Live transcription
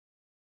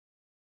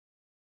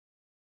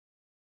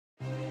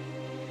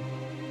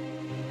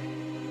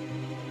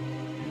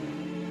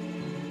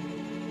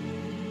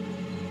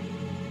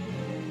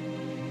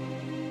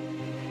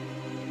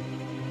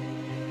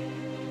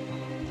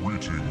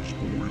Greetings,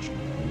 boys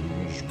and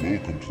ghouls.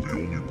 Welcome to the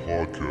only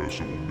podcast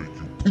that will make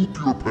you poop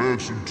your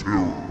pants in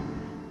terror.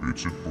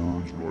 It's It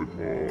Burns When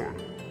I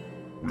Pod.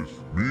 With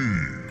me,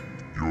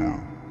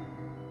 your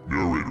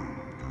narrator,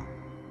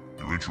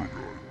 your intro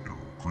guy, your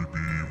creepy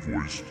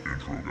voiced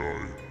intro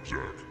guy,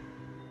 Zach.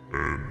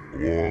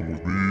 And along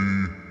with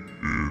me,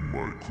 in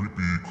my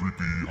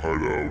creepy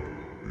hideout,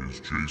 is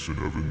Jason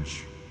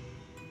Evans.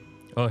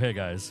 Oh, hey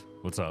guys.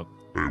 What's up?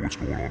 Hey, what's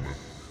going on, man?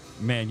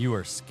 Man, you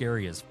are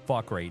scary as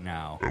fuck right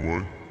now.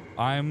 Am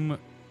I? I'm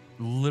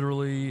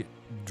literally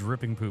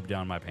dripping poop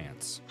down my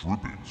pants.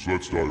 Dripping, so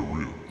that's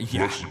diarrhea. So Yeah.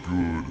 that's the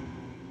good.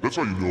 That's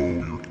how you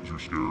know you're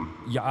scared.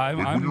 Yeah, Like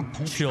when your I'm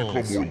poops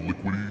chills. become more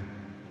liquidy,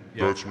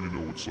 Yeah. that's when you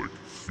know it's like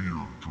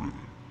fear-driven.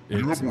 When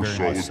you It's have more very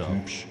solid much so.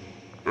 poops,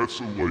 that's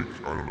a, like,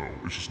 I don't know,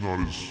 it's just not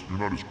as, you're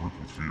not as gripped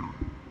with fear.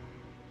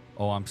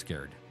 Oh, I'm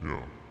scared.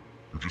 Yeah.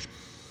 You're just,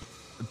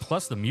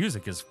 Plus, the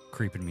music is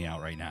creeping me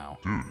out right now.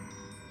 dude,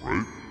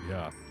 right?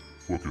 Yeah.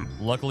 Fucking.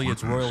 Luckily,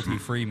 it's creepy as shit.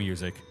 royalty-free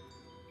music.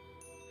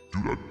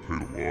 Dude, I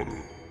paid a lot of.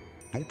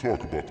 Don't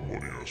talk about the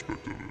money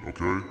aspect of it,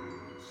 okay?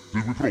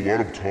 Dude, we put a lot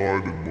of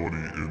time and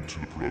money into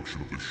the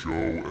production of the show,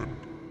 and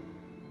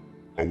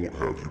I won't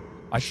have you.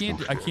 I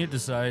can't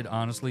decide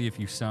honestly if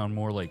you sound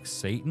more like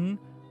Satan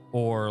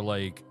or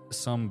like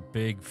some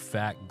big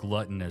fat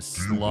gluttonous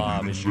Do you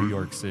slob in believe New Satan?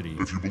 York City.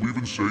 If you believe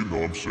in Satan,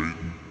 I'm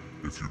Satan.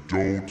 If you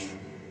don't,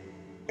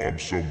 I'm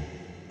some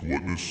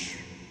gluttonous.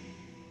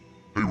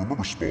 Hey,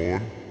 remember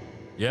Spawn?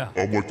 Yeah,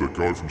 I'm like that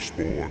guy from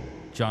Spawn.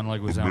 John The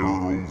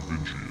Leguizamo.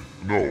 Merovingian.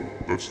 No,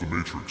 that's the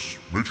Matrix.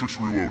 Matrix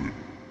Reloaded.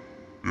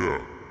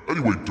 Yeah.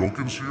 Anyway,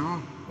 Duncan's here.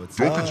 What's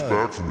Duncan's up?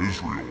 back from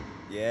Israel.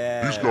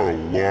 Yeah. He's got a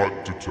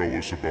lot to tell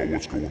us about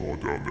what's going on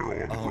down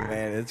there on the Oh ground.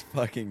 man, it's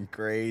fucking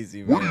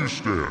crazy, Where man. do you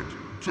stand?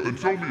 And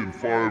tell me in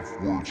 5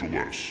 words or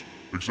less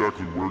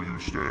exactly where you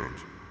stand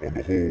on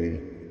the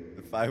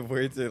whole. 5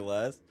 words or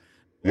less?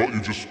 Well,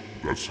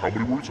 that's how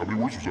many words? How many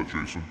words was that,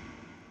 Jason?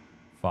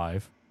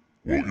 5.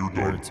 Well, you're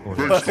done. Words or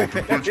Thanks,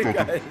 Duncan. Thanks,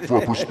 Duncan,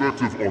 for a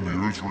perspective on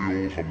the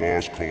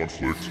Israel-Hamas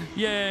conflict.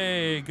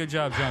 Yay! Good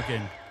job,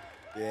 Duncan.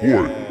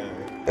 Yeah.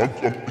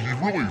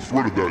 He really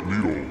threaded that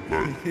needle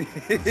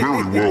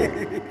very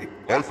well.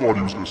 I thought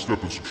he was going to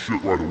step in some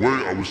shit right away.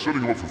 I was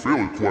setting him up for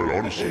failure, quite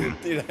honestly.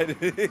 Dude, I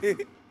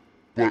didn't.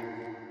 But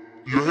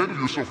you handled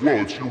yourself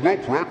well. You're well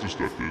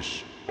practiced at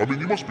this. I mean,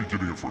 you must be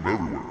getting it from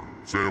everywhere.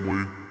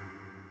 Family,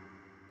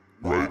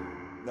 right?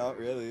 Not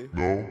really.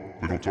 No?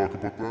 They don't talk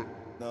about that?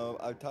 No,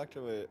 I've talked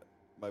to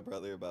my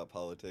brother about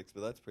politics,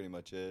 but that's pretty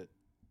much it.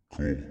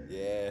 Cool.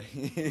 Yeah.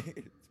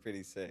 It's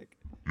pretty sick.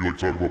 You like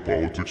talking about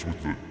politics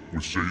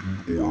with Satan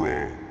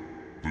or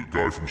the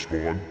guy from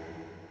Spawn?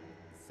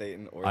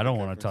 Satan or I don't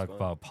the want to talk Spawn.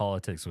 about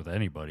politics with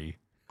anybody.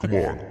 Come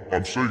on.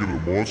 I'm saying it in a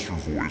monster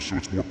voice so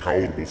it's more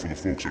palatable for the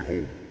folks at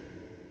home.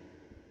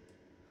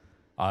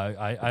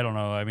 I don't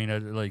know. I mean,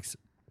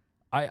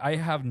 I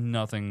have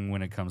nothing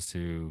when it comes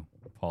to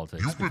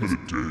politics. You've been in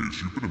a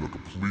daze. You've been in a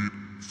complete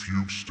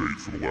fugue state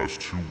for the last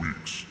 2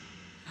 weeks.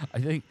 I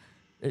think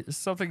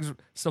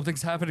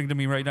something's happening to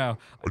me right now.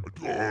 Oh,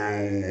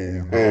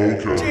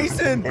 okay.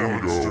 Jason! Here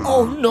we go.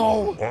 Oh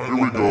no! Here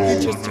we go.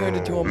 He just turned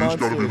into a He's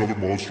got to be monster. another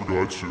monster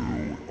guy too.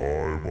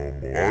 I'm a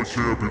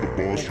monster. I can't be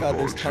the monster God, guy.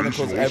 there's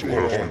tentacles Jason also has to be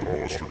everywhere. the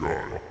monster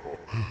guy.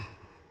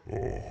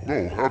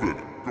 No, have it.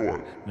 Go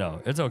on.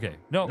 No, it's okay.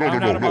 No, No, I'm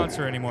no, not a no.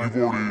 monster anymore. You've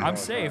already- I'm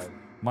safe.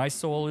 My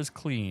soul is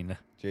clean.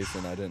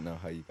 Jason, I didn't know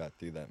how you got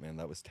through that, man.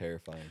 That was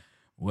terrifying.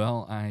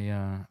 Well,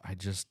 I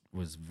just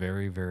was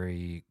very,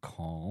 very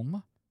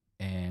calm,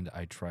 and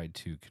I tried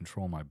to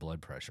control my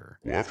blood pressure,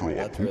 Well, after all,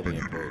 That's pooping really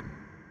you did. important.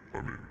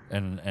 I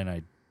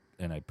mean,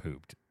 and I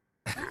pooped.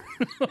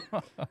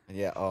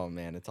 Yeah, oh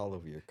man, it's all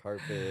over your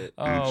carpet.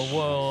 Oh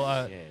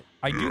well, Shit.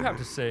 I do have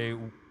to say,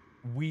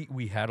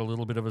 we had a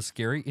little bit of a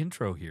scary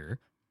intro here,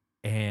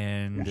 was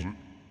and it?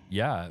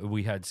 yeah,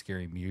 we had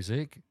scary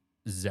music.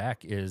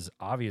 Zach is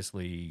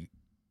obviously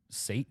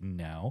Satan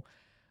now,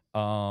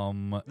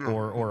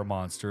 or a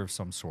monster of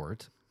some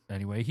sort.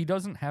 Anyway, he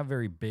doesn't have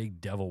very big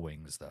devil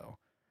wings though.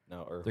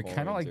 No, or They're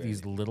kind of horns like or these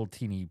anything. little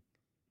teeny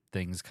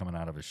things coming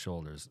out of his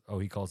shoulders. Oh,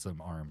 he calls them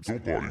arms.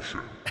 Don't body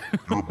shame.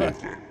 You're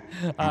above that.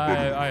 You're better I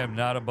than I that. am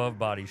not above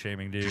body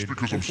shaming, Just dude.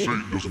 because I'm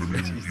Satan doesn't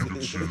mean you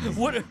can see me.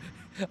 What?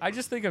 I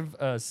just think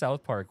of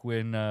South Park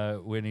when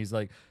he's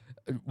like,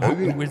 I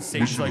won't when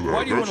Satan's listen like, to that.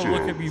 why do you want That's to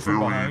look a at me from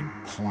very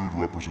behind?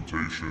 crude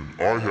representation.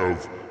 I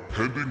have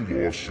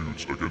pending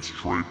lawsuits against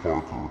Trey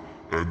Parker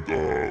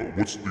and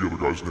what's the other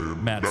guy's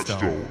name? Matt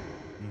Stone.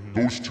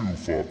 Those two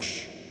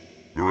fucks,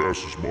 their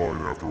ass is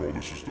mine after all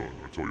this is done.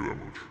 I tell you that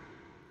much.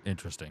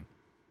 Interesting.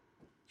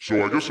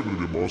 So I guess I'm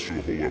gonna be a monster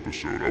the whole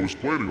episode. I was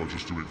planning on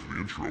just doing it for the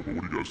intro, but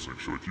what do you guys think?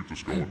 Should I keep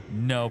this going?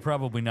 No,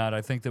 probably not.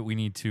 I think that we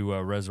need to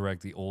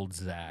resurrect the old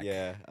Zach.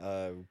 Yeah,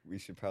 we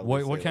should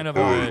probably. What say kind like-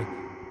 of Alright.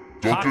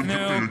 Duncan, get the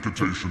Hocknu?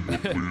 incantation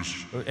book,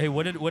 please. Hey,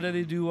 what did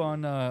they do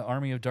on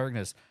Army of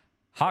Darkness?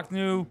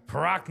 Hocknu,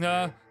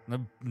 Parakna,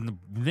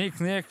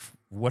 Nick,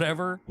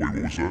 whatever. Wait,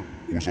 what was that?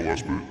 What was the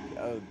last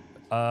bit?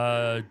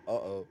 Uh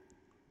oh.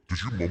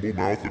 Did you mumble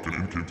mouth like an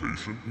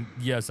incantation?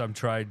 Yes, I'm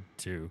tried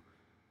to.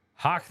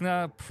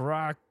 Hakna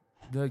Prak.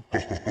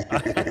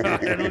 I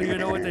don't even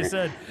know what they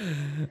said.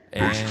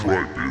 Nice And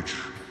try, bitch.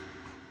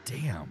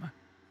 damn,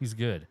 he's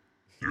good.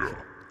 Yeah.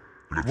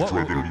 And if you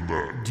try better than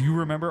that, Do you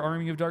remember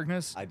Army of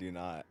Darkness? I do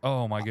not.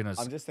 Oh my goodness.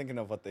 I'm just thinking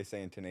of what they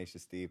say in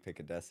Tenacious D,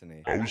 Pick a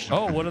Destiny. I was Oh,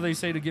 thinking, what do they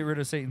say to get rid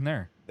of Satan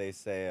there? They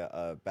say,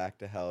 back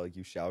to hell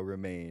you shall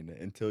remain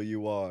until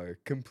you are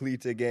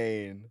complete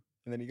again.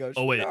 And then he goes,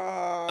 Oh, wait. "No."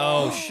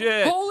 Oh,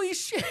 shit. Holy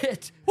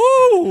shit!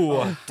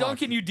 Woo!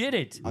 Duncan, you did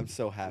it. I'm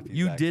so happy.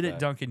 You Zach's did it, back.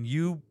 Duncan.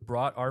 You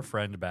brought our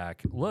friend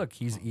back. Look,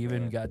 he's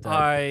even man. got that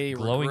I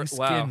glowing regret- skin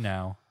wow.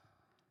 now.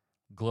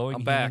 Glowing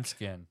I'm human back.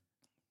 skin.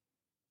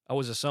 I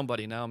was a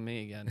somebody, now I'm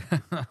me again.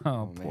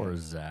 Oh, poor man.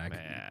 Zach.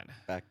 Man.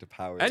 Back to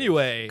power.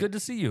 Anyway, Good to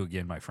see you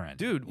again, my friend.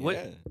 dude,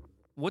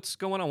 what's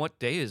going on? What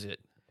day is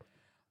it?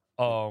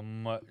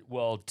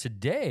 Well,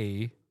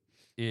 today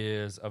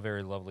is a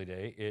very lovely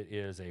day. It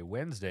is a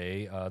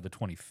Wednesday, the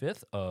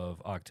 25th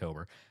of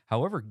October.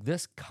 However,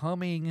 this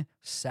coming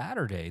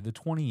Saturday, the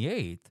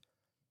 28th,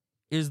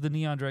 is the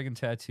Neon Dragon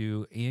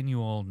Tattoo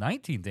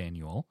 19th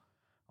annual,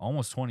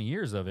 almost 20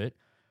 years of it,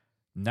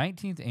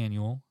 19th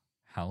annual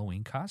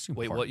Halloween costume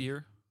Wait, party. what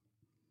year?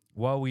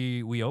 Well,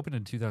 we opened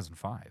in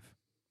 2005.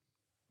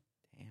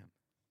 Damn.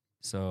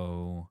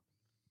 So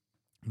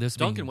this Mm.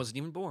 Duncan wasn't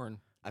even born.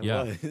 I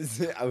Yeah.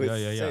 was. I was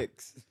Yeah.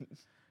 6.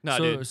 No,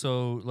 so, dude.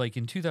 so like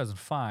in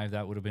 2005,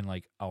 that would have been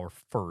like our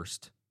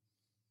first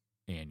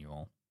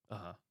annual.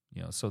 Uh-huh.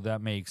 You know, so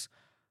that makes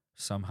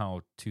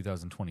somehow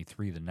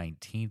 2023 the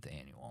 19th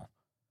annual.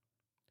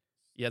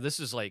 Yeah, this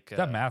is like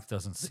That math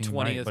doesn't the seem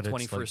 20th, right, but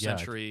 21st it's like, yeah,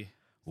 century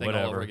thing all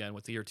whatever. over again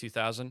with the year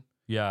 2000.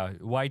 Yeah,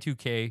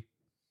 Y2K.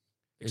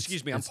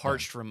 Excuse me, I'm it's done.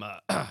 parched from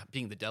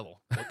being the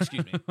devil.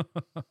 Excuse me.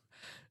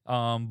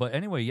 But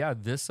anyway, yeah,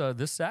 this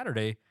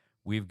Saturday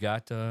we've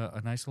got a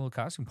nice little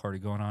costume party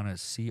going on at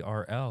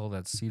CRL.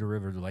 That's Cedar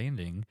River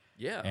Landing,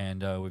 Yeah.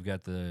 and we've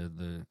got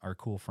our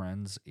cool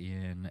friends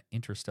in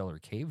Interstellar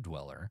Cave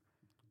Dweller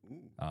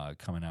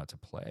coming out to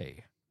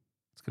play.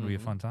 It's gonna be a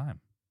Mhm. fun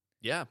time.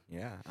 Yeah.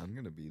 Yeah, I'm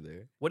gonna be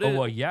there. What Oh is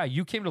well, yeah,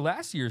 you came to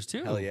last year's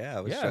too. Hell yeah,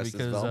 I was dressed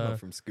as Velma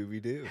from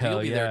Scooby Doo. hell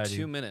You'll be yeah, there 2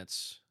 dude.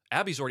 minutes.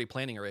 Abby's already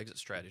planning her exit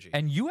strategy.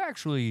 And you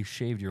actually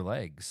shaved your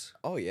legs.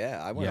 Oh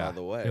yeah, I went Yeah, all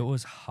the way. It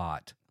was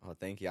hot. Oh,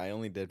 thank you. I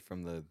only did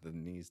from the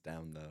knees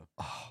down though.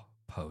 Oh,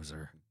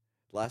 poser.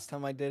 Last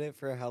time I did it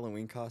for a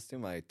Halloween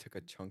costume, I took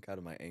a chunk out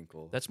of my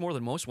ankle. That's more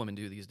than most women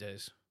do these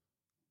days.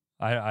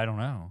 I don't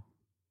know.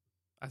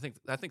 I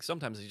think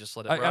sometimes they just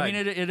let it I ride.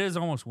 mean, it is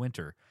almost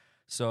winter,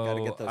 so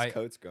Gotta get those I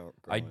coats growing.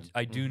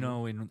 I do Mhm.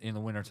 know in the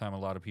wintertime a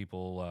lot of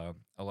people,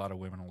 a lot of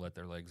women will let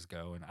their legs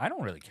go, and I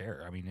don't really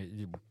care. I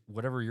mean,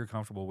 whatever you're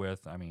comfortable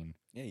with. I mean,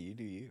 Yeah, you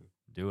do you.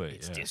 do it.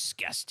 It's yeah.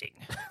 disgusting.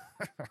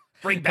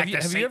 Bring back you-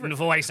 the have you Satan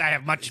voice. I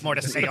have much more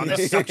to say on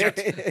this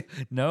subject.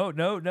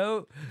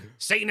 No.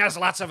 Satan has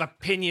lots of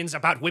opinions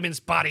about women's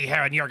body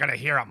hair, and you're going to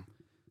hear them.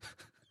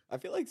 I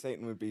feel like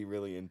Satan would be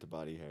really into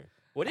body hair.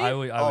 Would he? I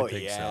would Oh,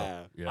 think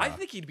yeah. so. Yeah. I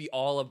think he'd be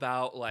all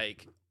about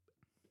like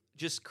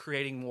just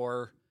creating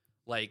more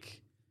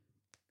like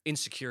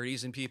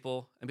insecurities in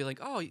people and be like,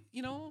 oh,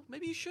 you know,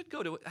 maybe you should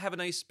go to have a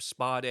nice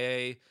spa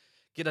day,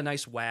 get a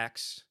nice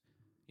wax,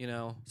 you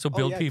know. so.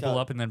 Build yeah, people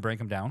duh. up and then break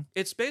them down.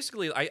 It's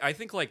basically I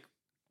think like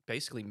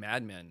basically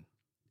Mad Men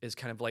is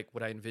kind of like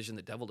what I envision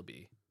the devil to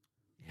be.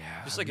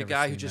 Yeah, Just like a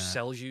guy who just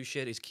sells you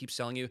shit. He keeps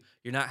selling you.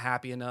 You're not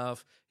happy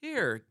enough.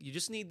 Here, you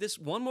just need this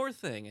one more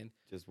thing. And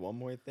Just one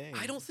more thing.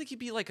 I don't think he'd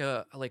be like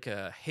a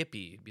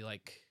hippie. He'd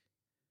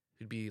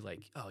be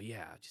like, oh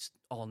yeah, just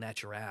all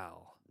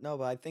natural. No,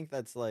 but I think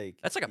that's like.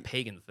 That's like a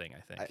pagan thing,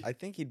 I think. I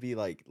think he'd be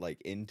like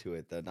into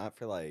it though, not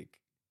for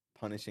like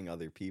punishing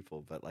other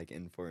people, but like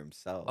in for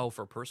himself. Oh,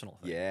 for a personal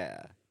thing.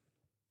 yeah,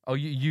 Oh,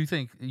 you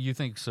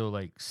think so?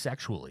 Like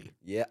sexually,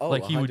 yeah. Oh,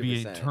 like he would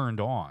be 100%. turned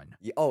on.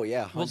 Yeah, oh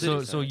yeah. Well,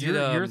 100%. So did,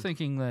 you're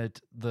thinking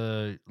that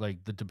the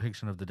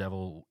depiction of the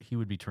devil, he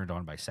would be turned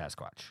on by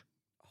Sasquatch.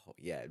 Oh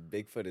yeah,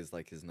 Bigfoot is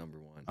like his number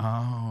one.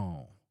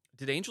 Oh.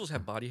 Did angels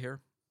have body hair?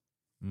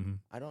 Mm-hmm.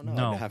 I don't know.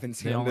 No, I haven't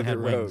they seen only under had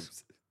the wings.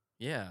 robes.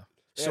 Yeah.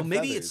 They So had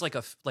maybe it's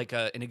feathers. like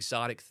an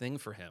exotic thing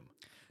for him.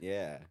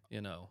 Yeah, You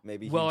know.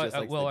 maybe. He Well, just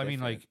likes the I mean,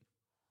 different- like,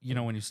 you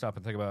know, when you stop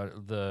and think about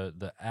it,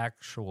 the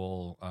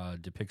actual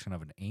depiction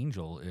of an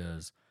angel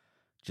is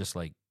just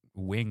like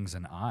wings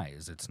and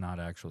eyes. It's not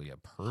actually a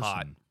person.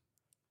 Hot.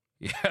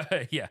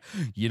 Yeah, yeah.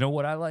 You know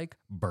what I like?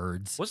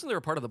 Birds. Wasn't there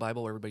a part of the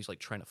Bible where everybody's like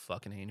trying to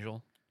fuck an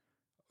angel?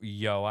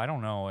 Yo, I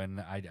don't know, and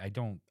I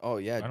don't. Oh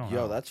yeah, I don't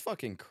yo, know. that's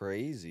fucking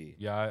crazy.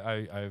 Yeah,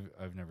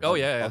 I've never. Oh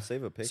seen it. yeah. I'll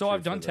save a picture. So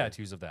I've for done the-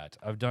 tattoos of that.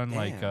 I've done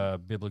like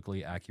Damn.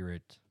 biblically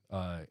accurate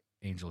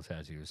angel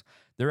tattoos.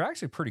 They're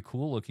actually pretty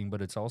cool looking,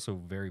 but it's also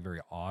very,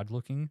 very odd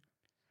looking.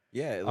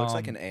 Yeah, it looks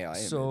like an AI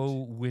So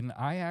image. when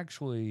I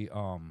actually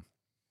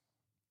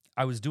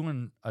I was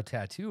doing a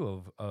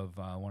tattoo of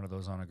one of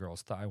those on a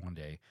girl's thigh one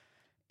day,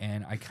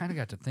 and I kind of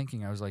got to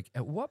thinking. I was like,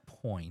 at what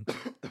point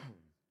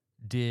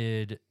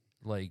did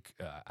like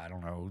I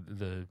don't know,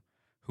 the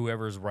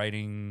whoever's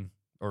writing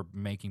or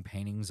making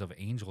paintings of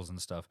angels and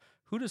stuff.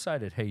 Who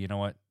decided, hey, you know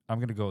what? I'm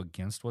going to go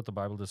against what the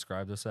Bible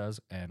described this as,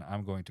 and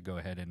I'm going to go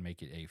ahead and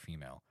make it a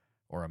female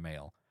or a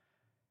male.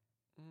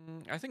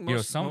 I think You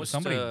know, most,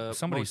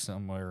 somebody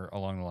somewhere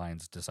along the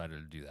lines decided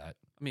to do that.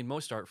 I mean,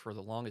 most art for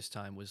the longest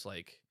time was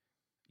like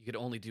you could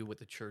only do what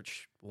the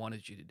church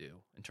wanted you to do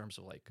in terms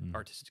of like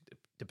artistic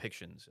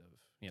depictions of,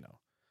 you know.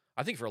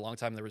 I think for a long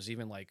time there was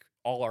even like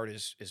all art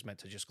is meant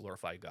to just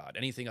glorify God.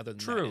 Anything other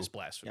than that is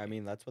blasphemy. Yeah, I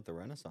mean that's what the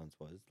Renaissance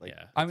was. Like,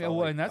 Yeah. I mean, all,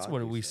 well, like, and that's what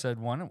godly we stuff. said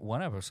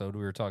one episode.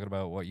 We were talking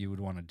about what you would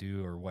want to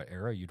do or what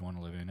era you'd want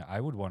to live in. I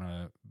would want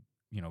to,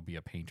 you know, be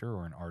a painter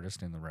or an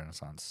artist in the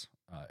Renaissance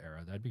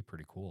era. That'd be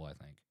pretty cool, I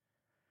think.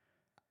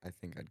 I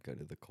think I'd go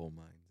to the coal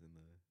mines in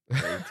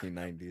the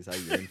 1890s. I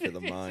yearn for the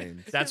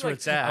mines. That's where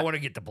it's at. I want to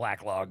get the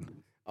black log.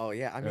 Oh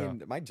yeah, I Yeah.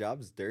 mean my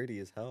job's dirty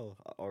as hell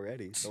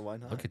already, so why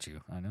not? Look at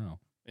you. I know.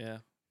 Yeah.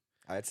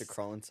 I had to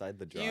crawl inside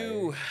the dryer.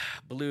 You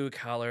blue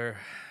collar.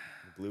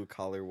 Blue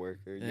collar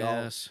worker. Y'all,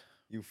 Yes.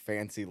 you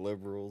fancy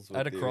liberals. I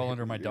had to with crawl your-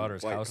 under my your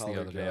daughter's house the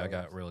white-collar other day. I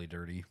got jobs. really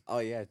dirty. Oh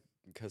yeah,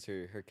 because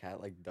her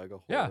cat like dug a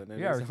hole Yeah, in it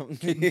yeah. or Our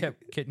something.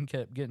 kitten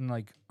kept getting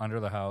like under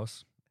the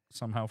house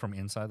somehow from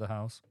inside the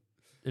house.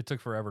 It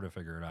took forever to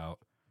figure it out.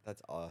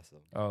 That's awesome.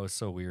 Oh, it's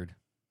so weird.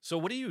 So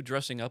what are you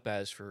dressing up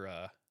as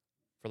for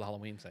the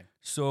Halloween thing?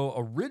 So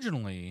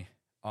originally,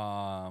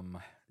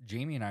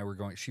 Jamie and I were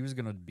going. She was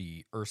going to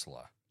be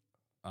Ursula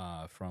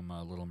from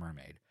Little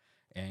Mermaid,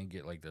 and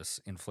get like this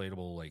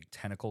inflatable like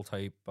tentacle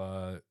type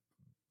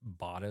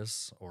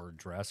bodice or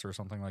dress or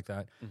something like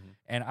that. Mhm.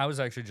 And I was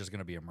actually just going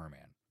to be a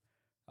merman.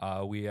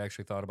 We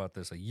actually thought about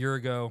this a year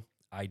ago.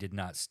 I did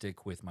not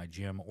stick with my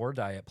gym or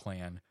diet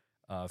plan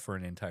for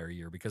an entire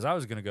year because I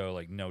was going to go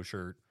like no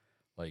shirt,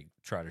 like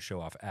try to show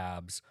off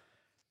abs.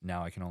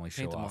 Now I can only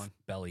show Paint them off on.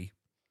 belly.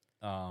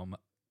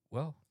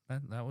 Well,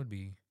 that would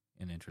be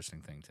an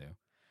interesting thing too.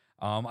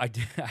 I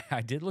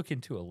did look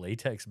into a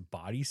latex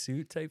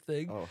bodysuit type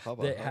thing Oh, how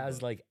about that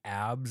has like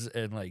abs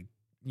and like,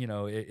 you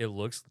know, it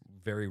looks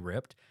very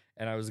ripped.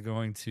 And I was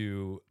going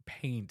to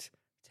paint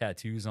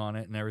tattoos on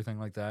it and everything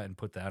like that and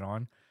put that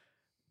on,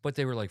 but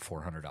they were like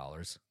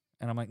 $400.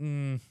 And I'm like,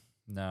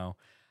 no.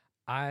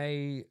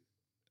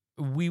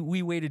 We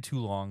waited too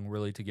long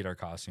really to get our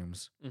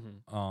costumes.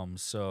 Mm-hmm.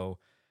 So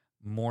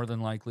more than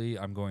likely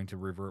I'm going to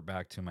revert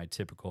back to my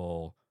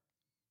typical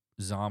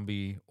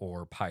zombie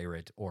or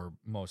pirate, or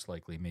most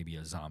likely maybe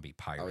a zombie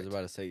pirate. I was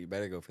about to say you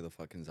better go for the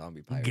fucking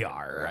zombie pirate.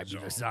 Yar, I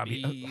mean a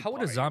zombie. Zombie How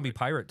would a zombie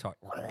pirate talk?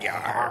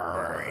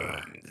 Yar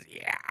brains,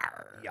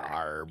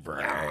 yar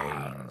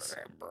brains,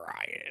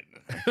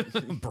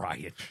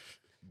 Brian.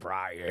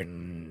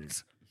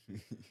 Brian's.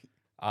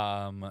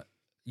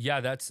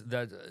 Yeah, that's.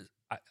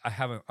 I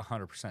haven't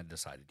 100%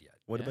 decided yet.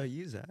 What Yeah. about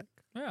you, Zach?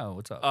 Yeah,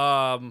 what's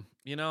up?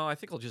 You know, I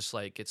think I'll just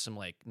like get some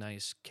like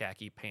nice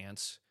khaki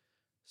pants,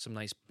 some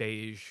nice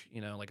beige,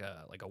 you know, like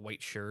a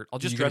white shirt. I'll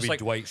just You gonna dress be like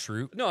Dwight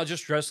Schrute. No, I'll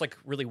just dress like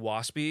really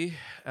waspy,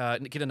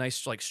 get a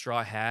nice like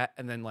straw hat,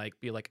 and then like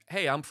be like,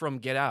 "Hey, I'm from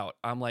Get Out.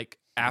 I'm like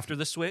after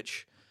the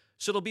switch,"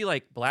 so it'll be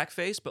like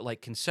blackface, but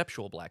like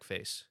conceptual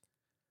blackface,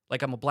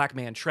 like I'm a black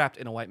man trapped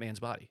in a white man's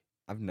body.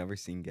 I've never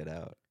seen Get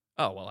Out.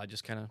 Oh well, I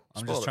just kind of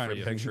I'm just trying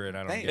to picture it. I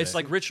don't Thanks. get It's it.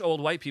 like rich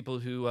old white people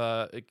who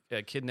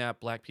kidnap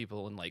black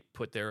people and like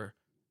put their.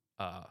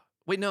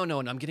 Wait, no,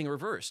 I'm getting it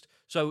reversed.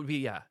 So it would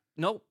be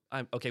nope.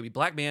 I'm okay. We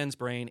black man's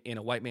brain in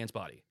a white man's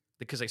body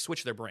because they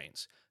switch their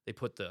brains. They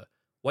put the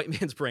white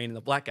man's brain in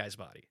the black guy's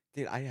body.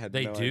 Dude, I had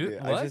They no do?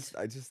 idea. What?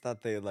 I just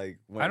thought they like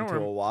I went don't into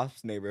rem- a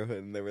WASP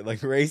neighborhood and they were like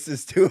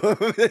racist to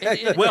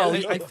him. Well,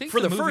 I think for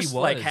the movie first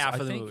like was. half I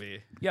of the think-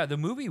 movie. Yeah, the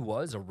movie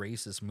was a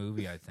racist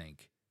movie. I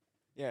think.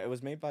 yeah, it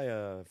was made by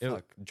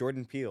It-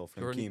 Jordan Peele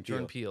from Key and Peele.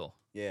 Jordan Peele.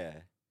 Yeah,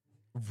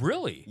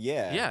 Really?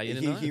 yeah, Yeah, you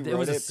didn't know that? It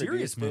was wrote a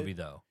serious produced it. movie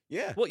though.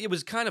 Yeah, Well, it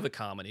was kind of a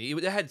comedy.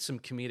 It had some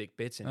comedic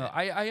bits in it.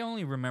 I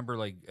only remember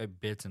like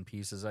bits and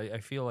pieces. I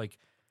feel like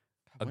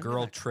a When did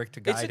girl I- tricked a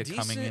It's guy a to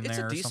coming in it's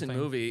there. a or decent something.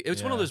 movie.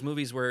 It's one of Yeah. those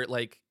movies where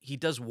like he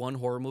does one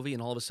horror movie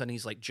and all of a sudden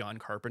he's like John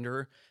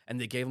Carpenter, and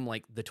they gave him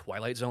like the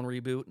Twilight Zone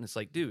reboot, and it's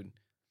like, dude,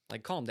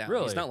 like calm down.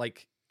 Really? He's not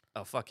like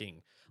a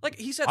fucking like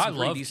he's had I some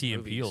pretty love decent Key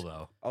and movies. Peele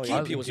though. Oh, Key and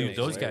I- Peele was dude,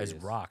 those amazing. guys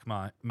Hilarious. rock,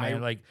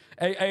 man. Like,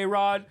 hey,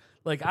 Rod,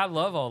 like I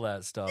love all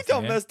that stuff. you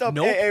done man. messed up,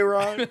 Nope.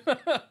 Aaron.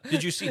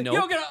 Did you see Yo,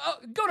 Nope?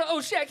 go to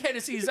O'Shaq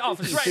Hennessy's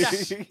office right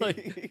now.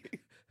 Like,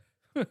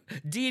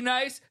 D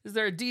Nice, is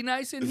there a D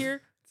Nice in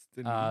here?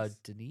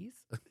 Denise,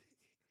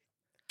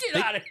 get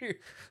out of here.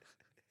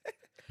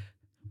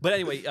 But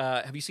anyway,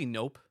 have you seen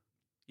Nope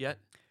yet?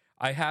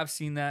 I have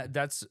seen that.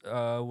 That's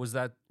was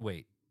that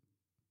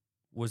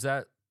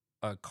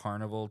a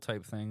carnival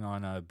type thing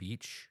on a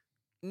beach?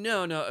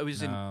 No, it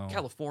was No, in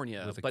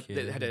California, with a but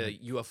it had a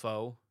kid.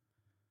 UFO.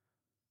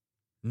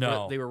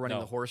 No, they were running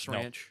no, the horse no.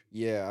 ranch.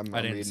 yeah, I'm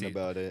I didn't reading see it.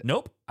 about it.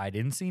 Nope, I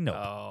didn't see Nope.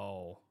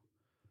 Oh,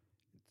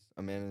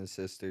 A man and his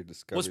sister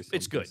discover it's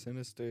something good.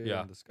 sinister. Yeah.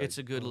 and discover it's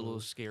a good little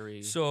clothes.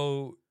 scary.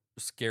 So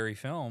scary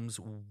films.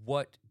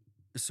 What?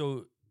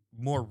 So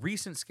more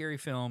recent scary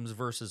films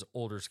versus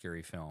older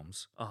scary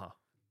films. Uh huh.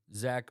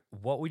 Zach,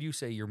 what would you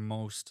say your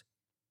most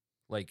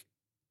like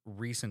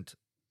recent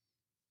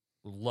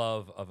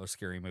love of a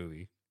scary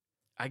movie?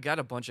 I got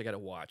a bunch I got to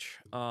watch.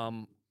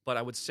 But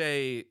I would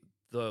say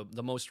the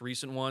most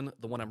recent one,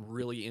 the one I'm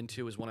really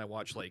into, is one I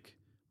watch like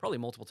probably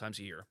multiple times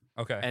a year,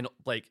 Okay. and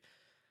like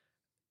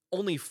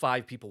only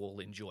 5 people will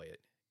enjoy it.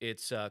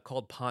 It's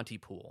called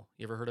Pontypool.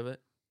 You ever heard of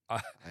it?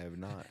 I have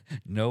not.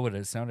 No, but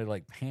it sounded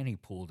like panty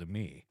pool to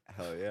me.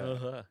 Hell yeah.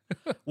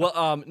 Uh-huh.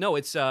 Well, no,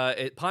 it's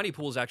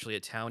Pontypool is actually a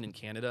town in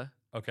Canada.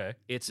 Okay.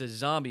 It's a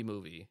zombie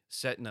movie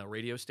set in a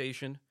radio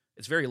station.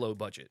 It's very low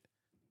budget,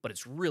 but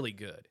it's really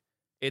good.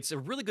 It's a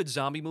really good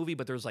zombie movie,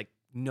 but there's like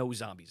no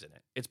zombies in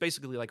it. It's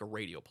basically like a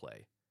radio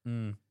play.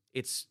 Mm.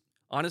 It's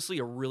honestly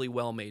a really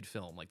well made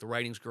film. Like the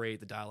writing's great,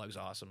 the dialogue's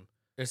awesome.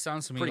 It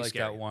sounds to me Pretty like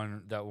scary.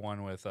 that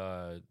one with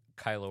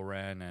Kylo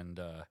Ren and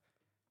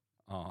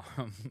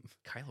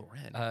Kylo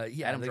Ren.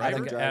 yeah, Adam the-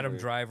 Driver? Adam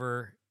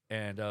Driver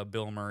and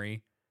Bill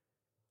Murray.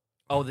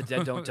 Oh, The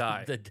Dead Don't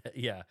Die.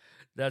 Yeah,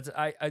 that's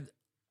I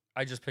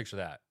just picture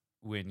that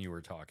when you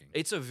were talking.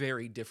 It's a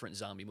very different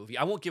zombie movie.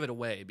 I won't give it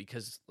away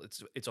because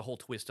it's a whole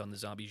twist on the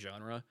zombie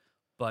genre.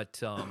 But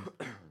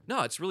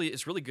no, it's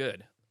really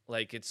good.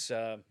 Like it's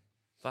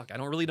fuck. I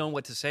don't really know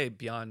what to say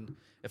beyond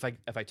if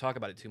I talk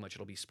about it too much,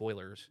 it'll be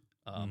spoilers.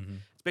 Mhm.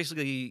 It's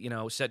basically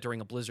set during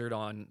a blizzard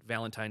on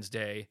Valentine's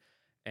Day,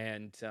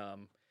 and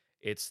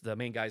it's the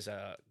main guy's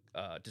a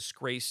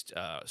disgraced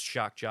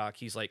shock jock.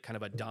 He's like kind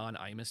of a Don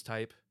Imus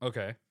type.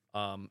 Okay.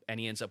 And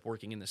he ends up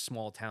working in this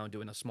small town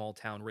doing a small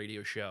town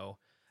radio show,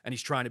 and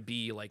he's trying to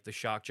be like the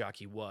shock jock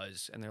he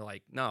was, and they're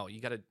like, no,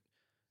 you got to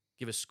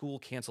give us school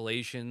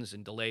cancellations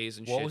and delays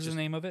and What shit. was the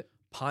name of it?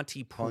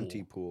 Pontypool.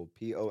 Pontypool.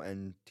 Pontypool.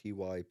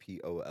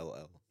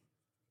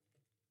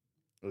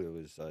 It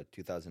was a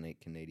 2008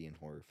 Canadian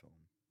horror film.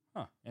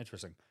 Huh.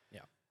 Interesting.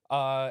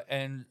 Yeah.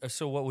 And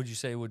so what would you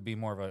say would be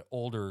more of an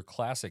older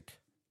classic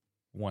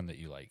one that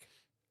you like?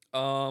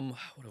 What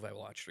have I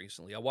watched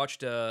recently? I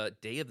watched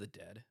Day of the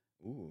Dead,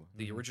 Ooh.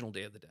 the original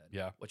Day of the Dead.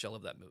 Yeah. Which I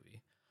love that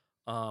movie.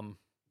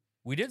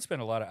 We did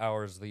spend a lot of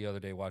hours the other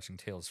day watching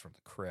Tales from the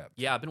Crypt.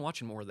 Yeah, I've been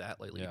watching more of that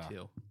lately Yeah.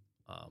 too.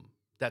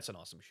 That's an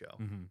awesome show.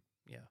 Mm-hmm.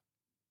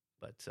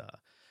 But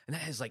and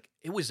that is like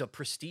it was a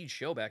prestige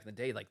show back in the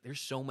day. Like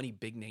there's so many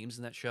big names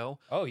in that show.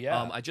 Oh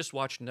yeah. I just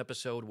watched an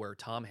episode where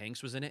Tom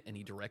Hanks was in it and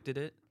he directed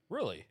it.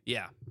 Really?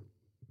 Yeah.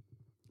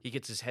 He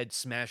gets his head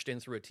smashed in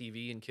through a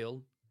TV and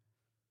killed.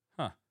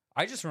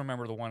 I just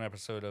remember the one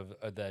episode of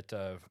that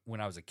when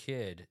I was a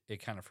kid.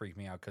 It kind of freaked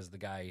me out because the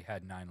guy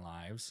had 9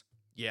 lives.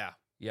 Yeah.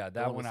 Yeah, one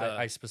that one with,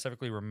 I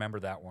specifically remember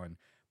that one.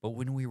 But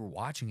when we were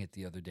watching it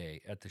the other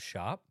day at the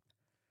shop,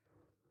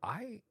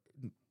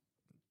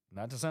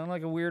 not to sound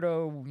like a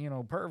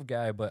weirdo, perv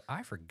guy, but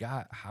I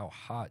forgot how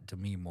hot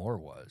Demi Moore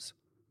was.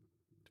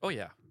 Oh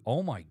yeah.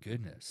 Oh my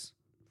goodness.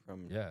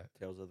 From Yeah.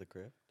 Tales of the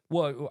Crypt.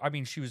 Well, I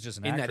mean, she was just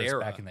an In that actress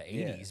era. back in the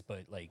 80s,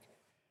 but like,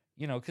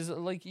 because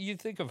like you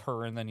think of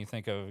her and then you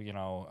think of,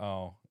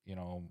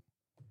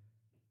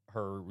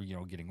 her,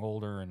 getting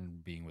older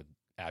and being with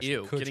Ashton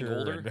Ew, Kutcher. getting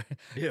older?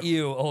 and-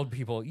 Ew, old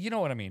people. You know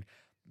what I mean?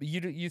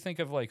 You think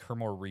of like her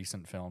more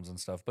recent films and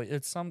stuff, but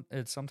it's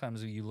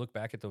sometimes you look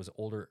back at those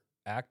older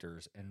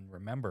actors and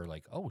remember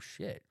like, oh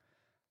shit,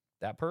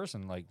 that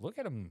person, like look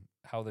at them,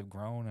 how they've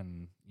grown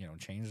and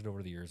changed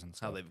over the years and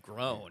stuff. How they've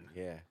grown.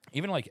 Yeah.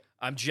 Even like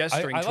I'm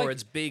gesturing I like-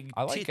 towards big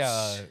I like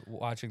tits.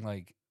 watching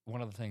like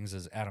one of the things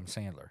is Adam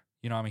Sandler.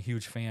 I'm a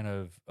huge fan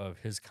of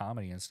his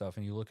comedy and stuff,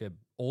 and you look at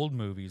old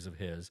movies of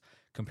his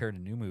compared to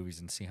new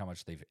movies and see how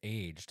much they've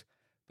aged.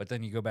 But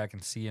then you go back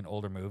and see an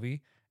older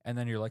movie, and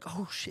then you're like,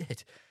 oh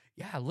shit,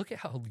 yeah, look at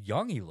how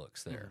young he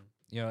looks there.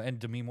 And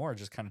Demi Moore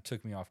just kind of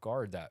took me off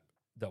guard that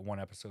one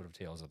episode of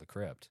Tales of the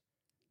Crypt.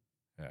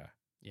 Yeah.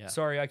 Yeah.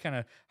 Sorry, I kind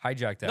of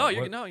hijacked that. No,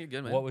 you're What-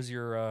 good, man. What was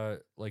your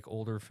like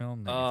older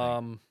film? That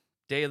you think?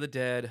 Day of the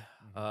Dead,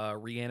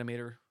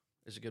 Reanimator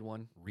is a good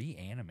one.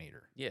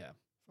 Reanimator. Yeah.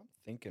 If I'm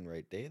thinking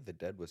right, Day of the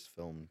Dead was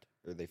filmed,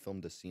 or they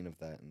filmed a scene of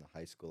that in the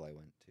high school I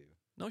went to.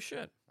 No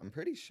shit. I'm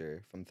pretty sure,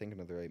 if I'm thinking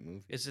of the right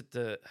movie. Is it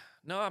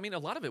No, I mean a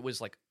lot of it was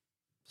like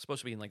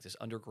supposed to be in like this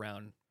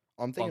underground.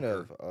 I'm thinking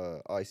bunker?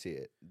 of, I see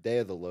it. Day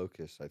of the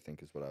Locust, I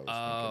think is what I was thinking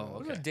of.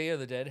 Wasn't Okay. it Day of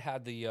the Dead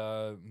had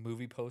the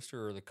movie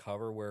poster or the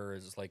cover where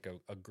it's like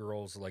a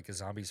girl's like a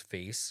zombie's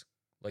face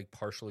like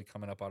partially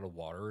coming up out of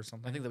water or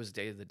something? I think that was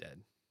Day of the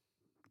Dead.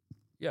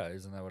 Yeah,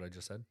 isn't that what I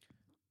just said?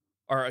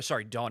 Or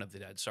sorry, Dawn of the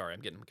Dead. Sorry,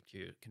 I'm getting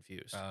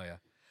confused. Oh yeah.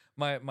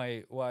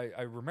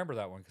 I remember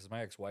that one because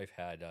my ex-wife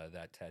had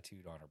that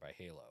tattooed on her by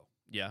Halo,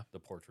 Yeah. the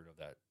portrait of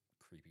that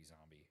creepy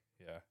zombie.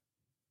 Yeah.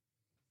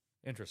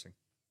 Interesting.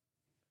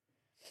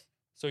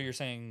 So you're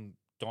saying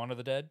Dawn of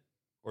the Dead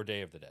or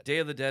Day of the Dead? Day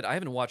of the Dead. I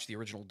haven't watched the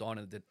original Dawn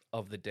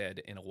of the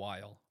Dead in a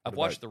while. I've What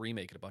watched about- the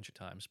remake a bunch of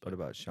times, but What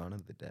about Shaun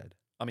of the Dead?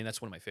 I mean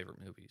that's one of my favorite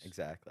movies.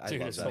 Exactly.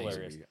 Dude, I love it's that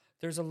hilarious. movie.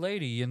 There's a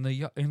lady in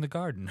the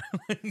garden.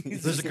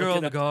 He's There's just a girl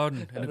in looking the up- garden.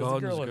 Yeah, In the there's a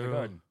garden, girl there's a in the girl.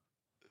 garden.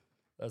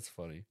 That's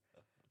funny.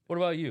 What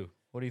about you?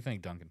 What do you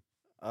think, Duncan?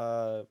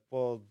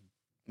 Well,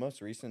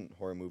 most recent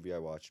horror movie I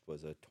watched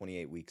was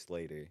 28 Weeks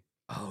Later.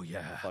 Oh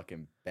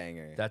Fucking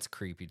banger. that's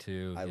creepy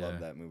too. I yeah. love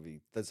that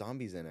movie. The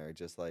zombies in it are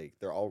just like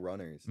they're all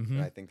runners, Mhm.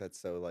 and I think that's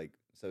so like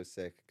so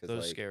sick because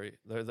Those like scary.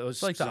 Those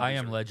It's like the I zombies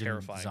Am are Legend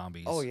terrifying.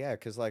 zombies. oh yeah,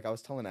 because like I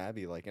was telling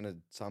Abby, like in a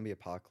zombie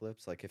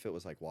apocalypse, like if it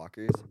was like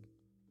walkers,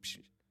 psh,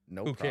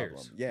 no Who problem.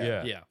 cares? Yeah,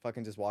 Yeah. Yeah.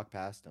 fucking just walk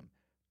past them.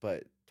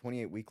 But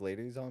 28-week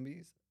later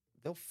zombies,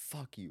 they'll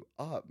fuck you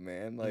up,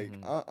 man. Like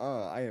Mhm.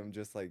 I am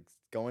just like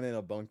going in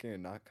a bunker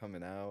and not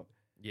coming out.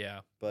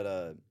 Yeah.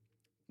 But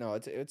no,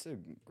 it's a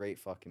great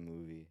fucking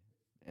movie,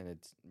 and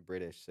it's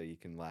British, so you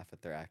can laugh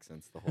at their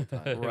accents the whole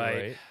time.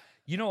 Right.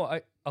 You know,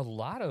 a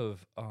lot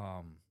of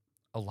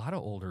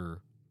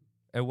older,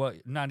 and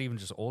what not even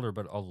just older,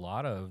 but a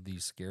lot of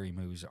these scary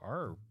movies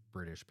are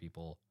British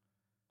people.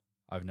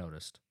 I've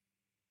noticed.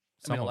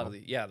 I mean, a Some lot of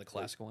them. the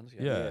classical ones.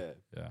 Yeah.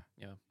 Yeah.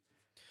 Yeah.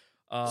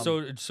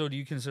 So do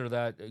you consider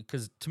that?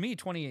 Because to me,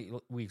 28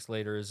 weeks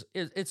later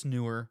it's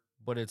newer,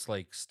 but it's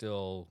like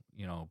still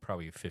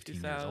probably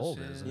 15 years old,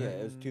 isn't Yeah,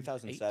 it? it was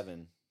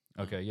 2007.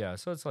 Okay, yeah.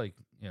 So it's like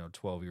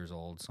 12 years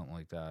old, something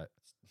like that.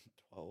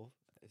 12.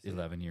 Is it?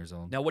 11 years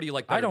old. Now, what do you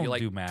like I better? don't do you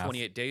like do math.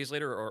 28 days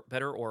later or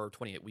better, or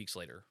 28 weeks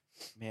later?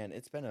 Man,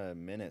 it's been a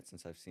minute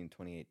since I've seen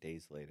 28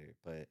 days later,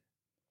 but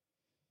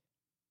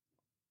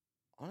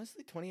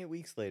honestly, 28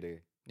 weeks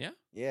later. Yeah?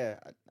 Yeah,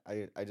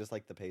 I just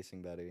like the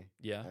pacing better.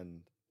 Yeah.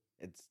 And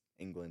it's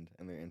England,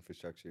 and their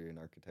infrastructure and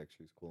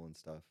architecture is cool and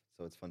stuff.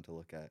 So it's fun to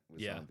look at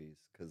with Yeah. zombies.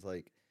 Because,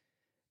 like,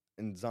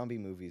 in zombie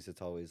movies,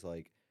 it's always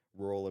like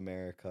rural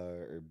America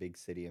or big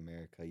city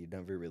America. You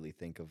never really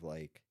think of,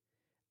 like,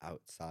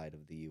 outside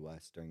of the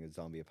US during a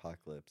zombie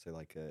apocalypse or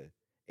like a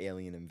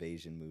alien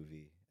invasion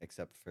movie,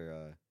 except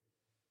for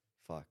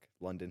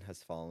London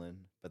Has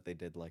Fallen, but they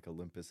did like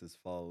Olympus Has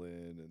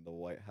Fallen and the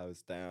White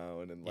House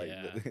Down and like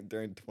Yeah.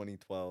 during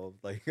 2012,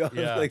 like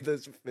Yeah. like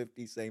those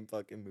 50 same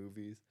fucking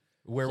movies.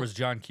 Where was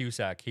John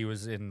Cusack? He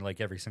was in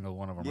like every single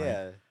one of them, right?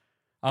 Yeah,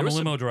 I'm a was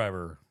some- limo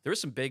driver. There were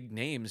some big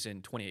names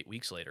in 28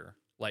 weeks later.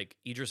 Like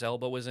Idris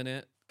Elba was in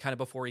it, kind of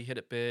before he hit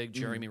it big.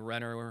 Jeremy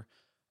Renner,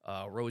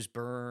 Rose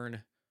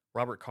Byrne,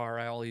 Robert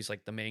Carlyle. He's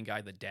like the main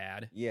guy, the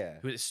dad. yeah.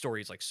 His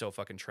story is like so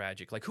fucking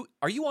tragic. Like, who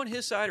are you on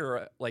his side,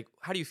 or like,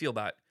 how do you feel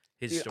about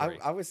his Dude, story?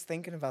 I was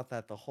thinking about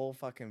that the whole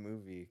fucking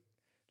movie,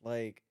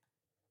 like.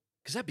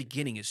 Because that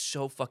beginning is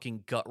so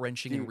fucking gut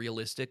wrenching and Dude.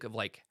 realistic of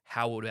like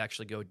how it would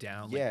actually go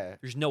down. Like, Yeah,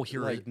 there's no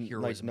heroism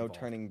like no involved.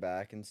 turning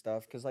back and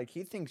stuff, because like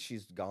he thinks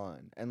she's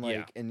gone, and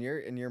like Yeah.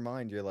 in your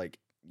mind you're like,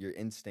 your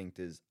instinct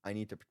is, I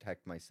need to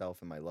protect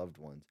myself and my loved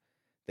ones.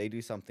 They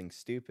do something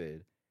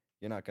stupid,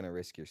 you're not going to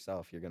risk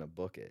yourself, you're going to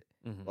book it.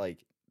 Mhm.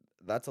 Like,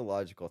 that's a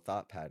logical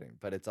thought pattern,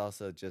 but it's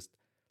also just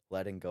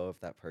letting go of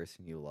that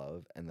person you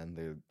love, and then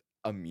they're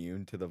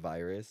immune to the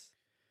virus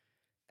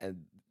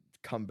and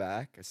come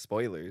back.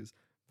 Spoilers,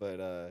 but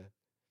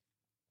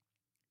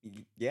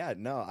yeah,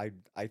 no,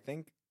 I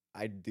think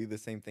I'd do the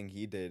same thing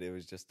he did. It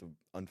was just the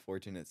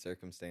unfortunate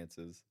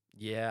circumstances.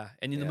 Yeah,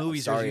 and in the Yeah,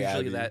 movies, sorry, there's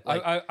usually Abby. that.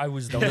 Like, I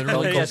was Don't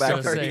literally go just back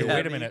going to to say, you, wait a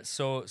Abby. minute.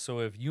 So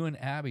if you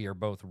and Abby are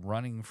both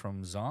running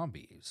from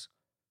zombies,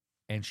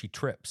 and she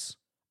trips,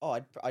 Oh,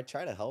 I'd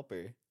try to help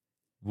her.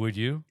 would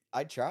you?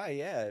 I'd try,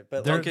 yeah,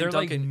 but They're- like, they're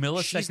like Duncan,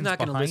 milliseconds she's not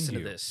gonna behind listen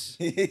you. to this.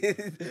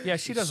 Yeah,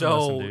 she doesn't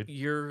So listen, dude.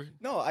 you're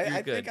no, I You're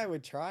think good. I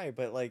would try,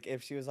 but like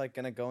if she was like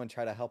gonna go and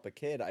try to help a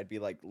kid, I'd be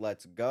like,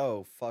 let's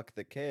go, fuck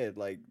the kid.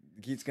 Like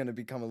he's gonna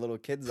become a little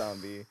kid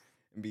zombie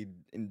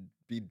and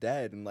be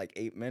dead in like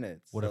 8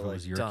 minutes. What So, if it like,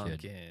 was your Duncan.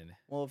 kid?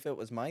 well, if it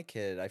was my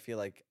kid, I feel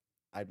like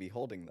I'd be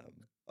holding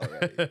them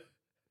already.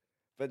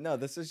 But no,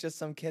 this was just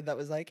some kid that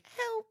was like,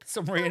 help.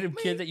 Some help random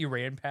me." kid that you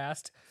ran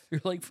past.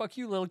 You're like, fuck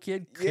you, little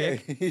kid. Yeah,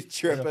 Kick. you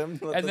trip him.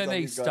 let And the then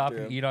they zombies go stop after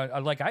and him. eat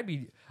on. Like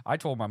I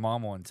told my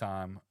mom one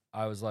time,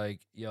 I was like,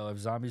 yo, if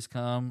zombies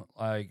come,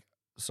 like,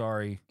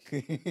 sorry,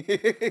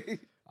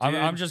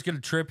 I'm just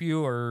gonna trip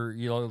you or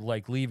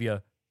like leave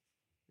you.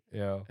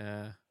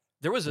 Yeah.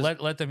 There was a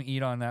Let them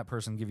eat on that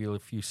person. Give you a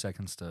few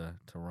seconds to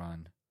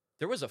run.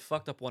 there was a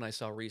fucked up one I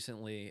saw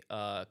recently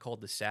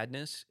called The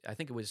Sadness. I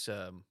think it was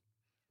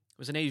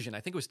an Asian. I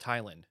think it was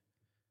Thailand.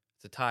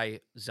 It's a Thai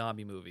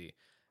zombie movie,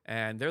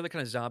 and they're the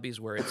kind of zombies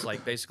where it's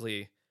like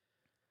basically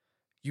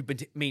you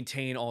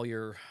maintain all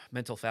your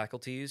mental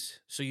faculties,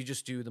 so you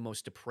just do the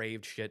most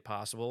depraved shit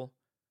possible.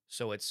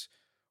 So it's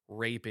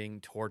raping,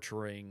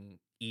 torturing,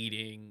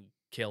 eating,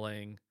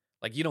 killing.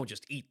 Like you don't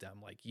just eat them,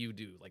 like you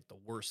do like the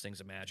worst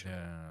things imaginable.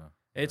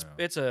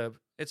 Yeah.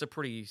 It's a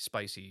pretty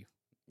spicy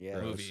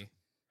Yeah, movie.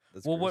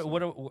 that's Well,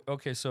 gruesome.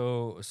 okay,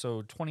 so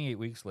 28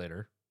 weeks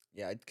later.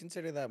 Yeah, I'd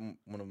consider that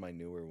one of my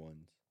newer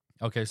ones.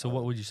 Okay, so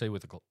what would you say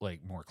with the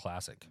like more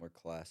classic? More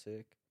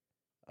classic.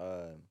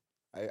 I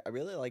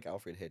really like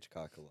Alfred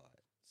Hitchcock a lot.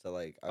 So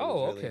like, I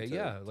Oh, was really okay, into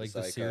yeah, like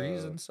the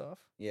series Psycho, and stuff.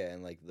 yeah,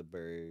 and like The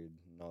Bird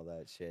and all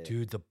that shit.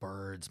 Dude, the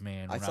birds,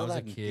 man. I When I, saw was a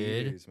that in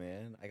kid, theaters,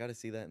 man. I got to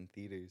see that in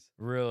theaters.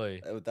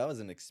 really. That was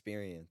an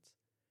experience.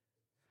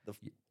 The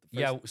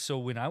Yeah. first- So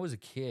when I was a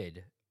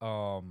kid,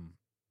 I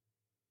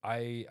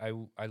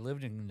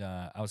lived in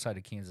outside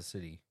of Kansas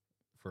City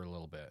for a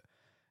little bit,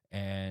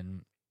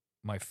 and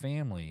my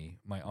family,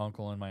 my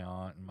uncle and my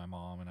aunt and my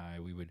mom and I,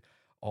 we would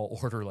all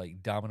order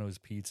like Domino's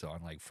pizza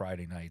on like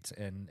Friday nights,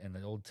 and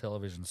the old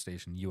television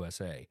station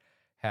USA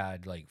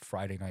had like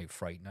Friday night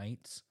fright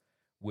nights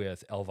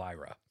with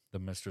Elvira, the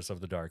Mistress of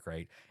the Dark,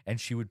 right? And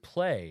she would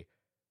play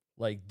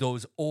like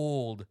those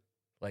old,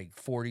 like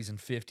 40s and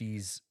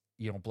 50s,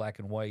 black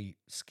and white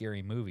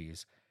scary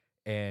movies.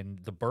 And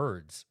The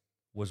Birds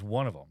was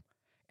one of them.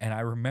 And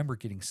I remember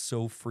getting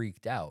so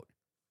freaked out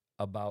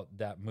about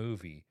that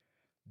movie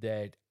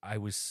that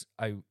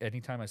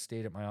anytime I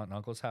stayed at my aunt and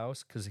uncle's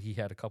house, because he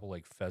had a couple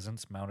like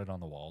pheasants mounted on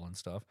the wall and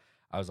stuff,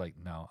 I was like,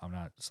 no, I'm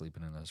not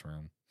sleeping in this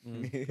room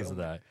because of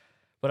that.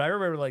 But I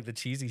remember like the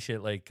cheesy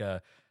shit, like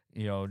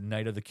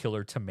Night of the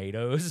Killer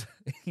Tomatoes,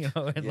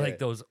 and like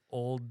those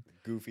old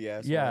goofy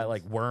ass. yeah, ones.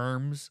 like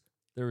worms.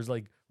 There was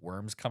like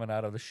worms coming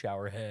out of the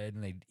shower head,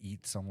 and they'd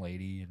eat some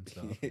lady and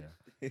stuff.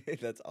 Yeah.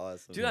 That's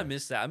awesome. Dude, I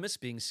miss that. I miss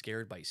being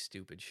scared by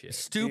stupid shit.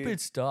 Stupid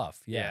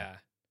stuff. Yeah.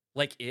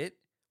 Like It.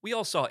 We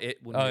all saw It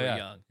when we were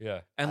young.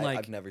 Yeah. And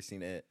I've never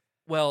seen it.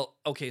 Well,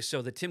 okay,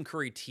 so the Tim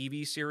Curry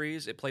TV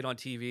series, it played on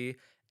TV.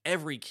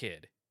 Every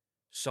kid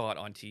saw it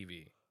on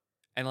TV.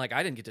 And like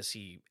I didn't get to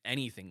see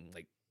anything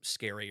like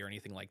scary or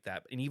anything like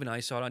that. And even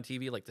I saw it on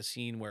TV, like the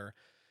scene where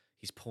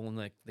he's pulling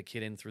the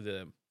kid in through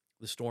the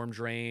storm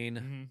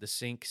drain, the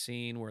sink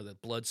scene where the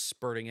blood's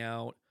spurting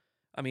out.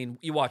 I mean,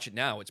 you watch it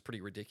now, it's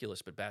pretty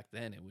ridiculous, but back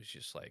then it was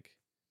just like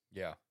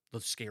the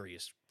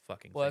scariest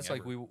fucking Well, thing that's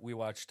like ever. we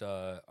watched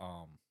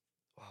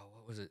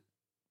what was it?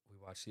 We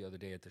watched the other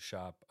day at the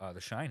shop, The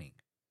Shining.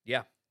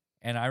 Yeah.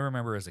 And I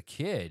remember as a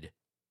kid,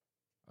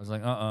 I was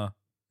like,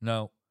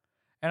 no.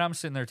 And I'm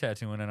sitting there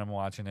tattooing and I'm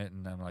watching it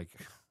and I'm like,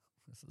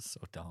 this is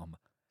so dumb.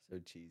 So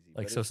cheesy.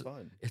 Like, But so it's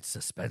fun. It's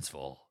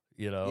suspenseful,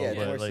 Yeah, it's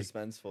but more like,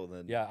 suspenseful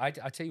than. yeah, I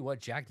tell you what,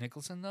 Jack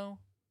Nicholson though,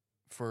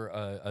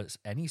 for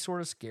any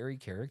sort of scary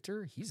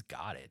character, he's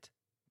got it.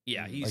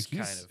 Yeah, he's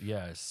kind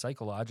of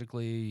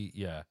psychologically,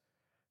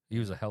 he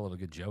was a hell of a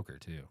good Joker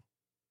too.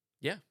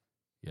 Yeah.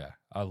 Yeah,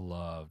 I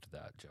loved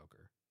that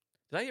Joker.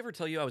 Did I ever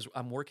tell you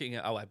I'm working?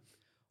 I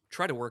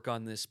try to work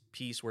on this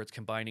piece where it's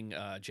combining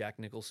Jack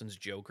Nicholson's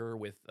Joker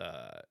with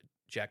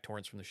Jack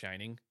Torrance from The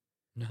Shining.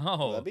 No,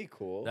 Oh, that'd be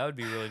cool. that would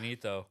be really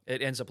neat though.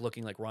 It ends up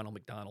looking like Ronald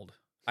McDonald.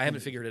 I haven't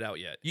figured it out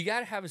yet. You got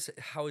to have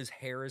how his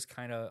hair is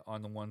kind of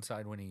on the one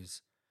side when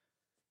he's,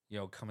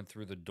 coming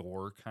through the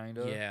door, kind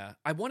of. Yeah,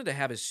 I wanted to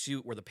have his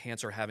suit where the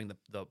pants are having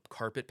the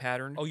carpet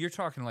pattern. Oh, you're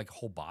talking like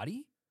whole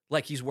body?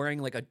 Like he's wearing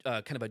like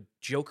a kind of a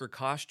Joker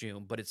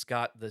costume, but it's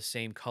got the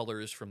same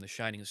colors from The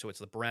Shining. So it's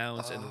the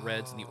browns and the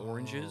reds and the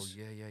oranges.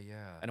 Yeah.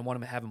 And I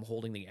want to have him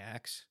holding the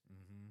axe.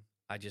 Mm-hmm.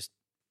 I just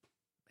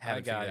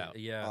haven't figured it out.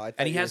 Yeah, Oh, I thought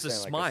And he you were has the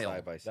saying, like, a smile.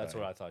 side-by-side. that's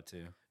what I thought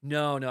too.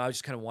 No, I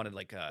just kind of wanted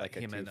like Like a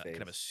him in a kind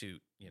of a Two-Face.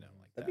 suit, like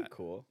That'd that. be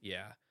cool.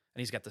 Yeah, and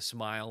he's got the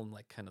smile and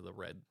like kind of the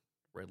red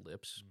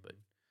lips. Mm-hmm.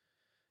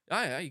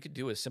 But you could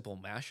do a simple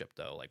mashup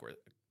though, like where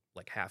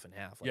like half and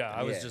half. Like Yeah, that.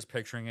 I was Yeah. just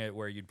picturing it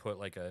where you'd put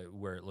like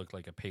where it looked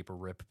like a paper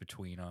rip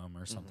between them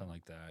or something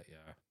like that.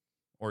 Yeah,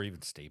 or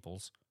even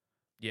staples.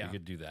 Yeah. You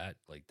could do that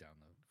like down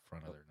the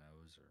front of their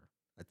nose or.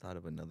 I thought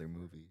of another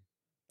movie.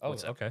 Oh,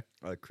 What's that? okay.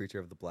 Creature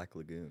of the Black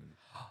Lagoon.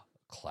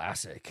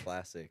 Classic.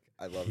 Classic.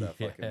 I love that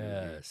fucking movie.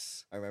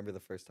 Yes. I remember the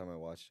first time I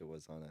watched it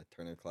was on a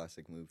Turner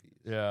Classic Movies.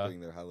 Yeah. During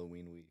their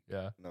Halloween week.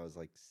 Yeah. And I was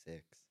like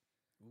 6.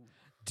 Do you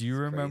It's crazy.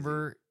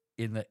 remember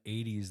in the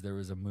 80s there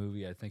was a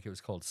movie, I think it was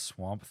called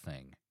Swamp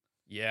Thing,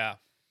 Yeah.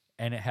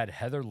 and it had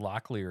Heather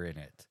Locklear in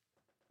it.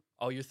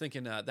 Oh, you're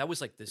thinking that was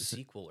like the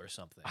sequel or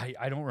something.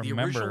 I don't the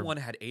remember. original one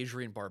had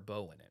Adrienne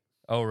Barbeau in it.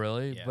 Oh,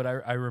 really? Yeah. But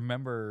I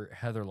remember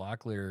Heather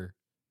Locklear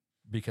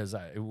because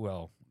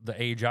the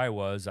age I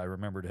was, I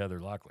remembered Heather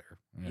Locklear.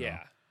 you know?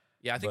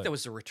 Yeah, I think But- that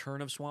was the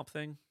return of Swamp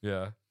Thing.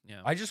 Yeah.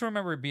 Yeah. I just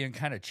remember it being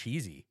kind of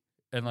cheesy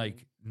and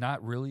like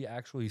not really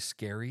actually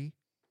scary.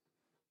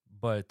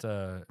 But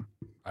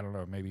I don't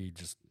know, maybe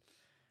just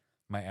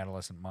my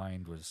adolescent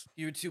mind was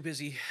You were too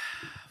busy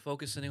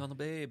focusing on the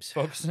babes.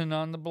 focusing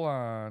on the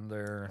blonde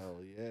there.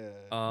 Oh,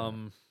 yeah.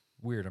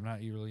 Weird. I'm not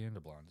really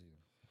into blondes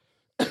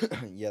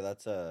either. Yeah,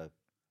 that's a.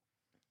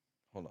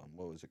 Hold on.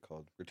 What was it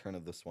called? Return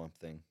of the Swamp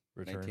Thing.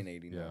 Return?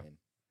 1989. Yeah.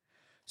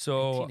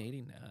 So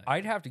 1989.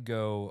 I'd have to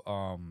go,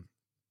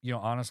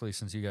 honestly,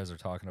 since you guys are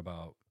talking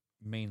about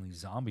mainly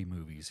zombie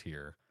movies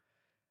here,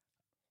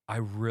 I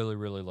really,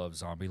 really love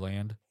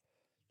Zombieland.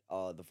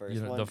 Oh, the first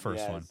You know, one? the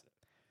first one.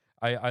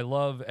 Yes. I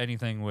love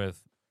anything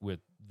with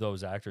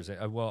those actors.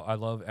 I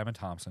love Emma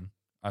Thompson.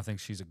 I think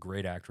she's a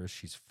great actress.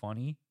 She's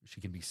funny.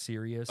 She can be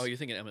serious. Oh, you're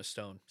thinking Emma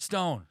Stone.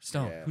 Stone.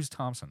 Yeah. Who's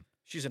Thompson?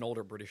 She's an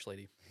older British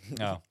lady.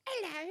 No,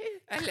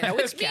 Hello,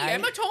 it's me, Okay.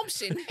 Emma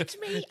Thompson. It's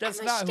me, that's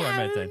Emma not who I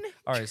meant then. Stone.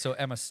 All right, so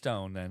Emma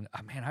Stone. Then,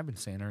 man, I've been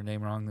saying her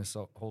name wrong this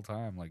whole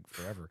time, like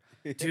forever.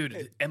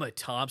 Dude, Emma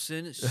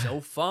Thompson,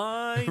 so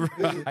fine.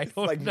 I It's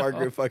don't like know.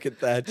 Margaret fucking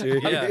Thatcher.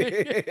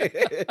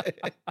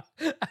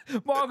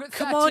 Margaret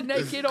Come Thatcher on,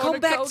 naked on come a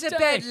back cold to day.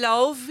 bed,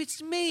 love.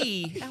 It's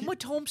me, Emma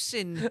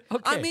Thompson. I'm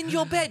Okay. in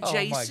your bed, Oh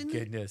Jason. my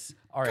goodness!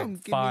 All right, Come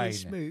give me fine. a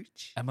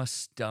smooch. Emma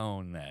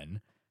Stone,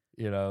 then.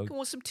 You know, Come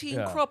on, some tea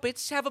Yeah. and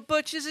crumpets. Have a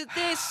butcher's at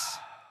this.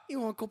 You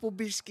want a couple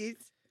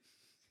biscuits?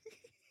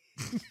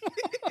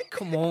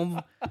 Come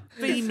on,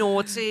 be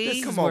naughty.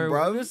 this Come is on, where,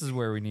 bro. This is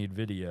where we need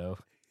video.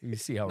 You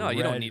see how No, red,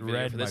 you don't need video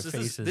red for my this.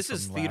 face This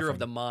is from theater of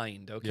the laughing.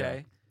 mind.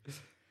 Okay.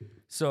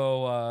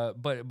 So,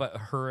 but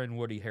her and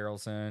Woody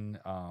Harrelson,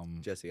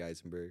 Jesse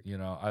Eisenberg. you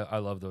know, I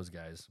love those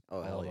guys. Oh,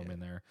 all hell of them yeah. in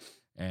there.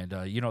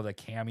 And you know the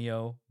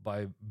cameo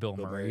by Bill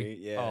Bill Murray. Murray,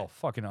 yeah. Oh,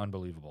 fucking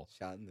unbelievable.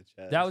 Shot in the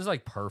chest. That was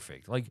like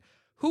perfect. Like,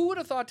 who would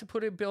have thought to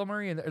put in Bill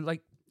Murray in there?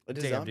 Like, What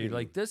a damn, zombie dude.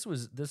 Like movie.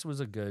 this was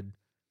a good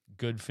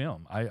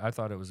film. I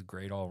thought it was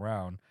great all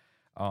around.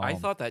 I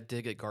thought that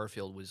dig at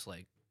Garfield was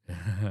like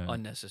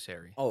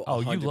unnecessary. Oh,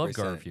 you love 100%.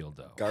 Garfield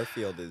though.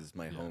 Garfield is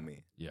my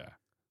homie. Yeah.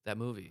 That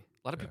movie.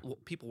 A lot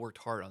of people worked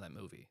hard on that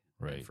movie.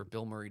 And Right. for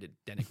Bill Murray to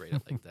denigrate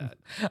it like that.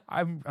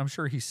 I'm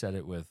sure he said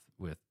it with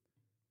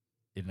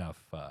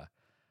enough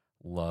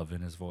love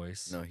in his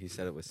voice. No, he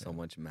said it with so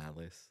much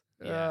malice.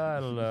 Yeah. I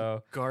don't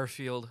know.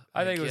 Garfield.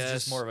 I think it was guess.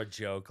 just more of a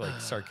joke, like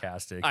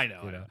sarcastic. I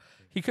know, You I know, know.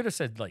 he could have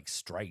said like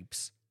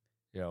Stripes,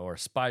 you know, or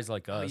Spies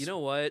Like Us. You know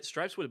what?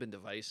 Stripes would have been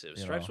divisive.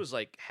 You Stripes know. was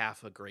like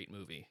half a great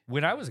movie.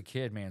 when I was a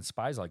kid, man,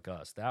 Spies Like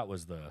Us, that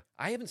was the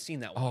I haven't seen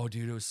that one. oh,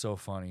 dude, it was so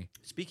funny.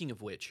 Speaking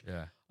of which,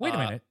 Yeah. Wait a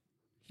Uh, minute,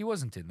 he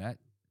wasn't in that.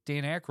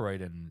 Dan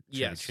Aykroyd and Chevy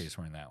Yes. Chase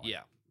were in that one.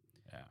 yeah.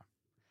 Yeah.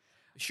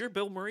 Sure,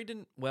 Bill Murray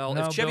didn't. Well,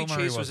 No, if Chevy Bill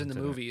Murray Chase was in wasn't the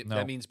in it. movie, No.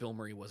 that means Bill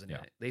Murray wasn't Yeah.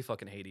 in it. They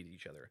fucking hated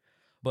each other.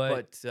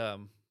 But,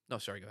 No,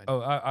 sorry, go ahead. oh,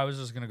 I was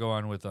just gonna go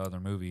on with the other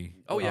movie.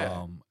 Oh,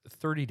 yeah.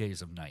 30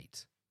 Days of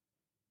Night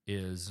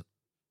is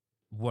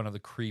one of the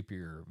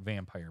creepier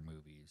vampire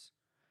movies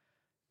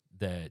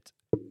that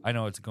I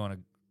know it's going to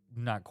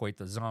not quite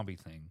the zombie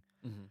thing,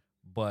 Mhm.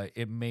 but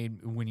it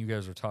made when you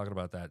guys were talking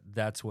about that,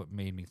 that's what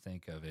made me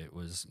think of it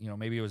was, you know,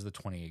 maybe it was the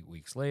 28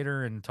 weeks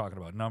later and talking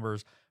about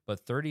numbers, but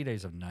 30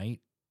 Days of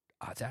Night,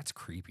 that's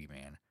creepy,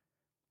 man.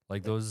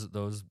 Like those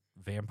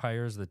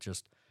vampires that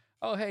just,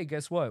 oh, hey,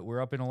 guess what?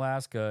 We're up in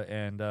Alaska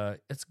and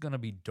it's going to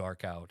be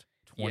dark out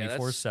Yeah, that's-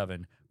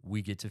 24/7.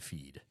 We get to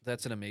feed.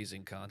 That's an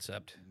amazing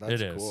concept. That's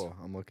It is. cool.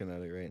 I'm looking at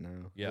it right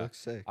now. Yeah. It looks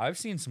sick. I've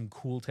seen some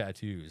cool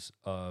tattoos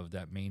of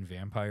that main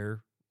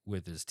vampire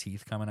with his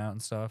teeth coming out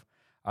and stuff.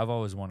 I've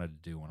always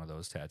wanted to do one of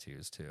those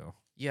tattoos too.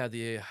 Yeah,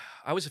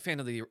 I was a fan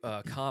of the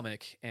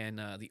comic, and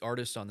the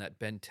artist on that,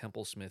 Ben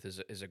Templesmith,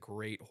 is a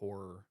great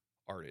horror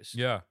artist.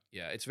 Yeah.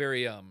 Yeah, it's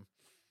very. I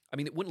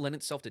mean, it wouldn't lend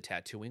itself to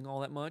tattooing all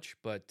that much,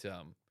 but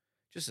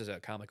just as a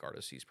comic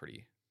artist, it's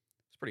pretty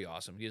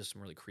awesome. He does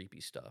some really creepy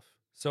stuff.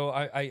 So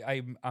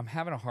I'm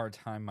having a hard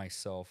time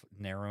myself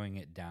narrowing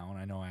it down.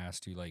 I know I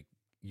asked you like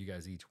you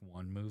guys each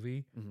one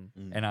movie,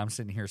 Mm-hmm. and I'm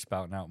sitting here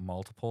spouting out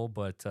multiple,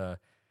 but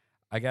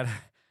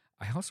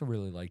I also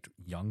really liked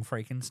Young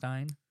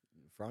Frankenstein.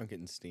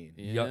 Frankenstein.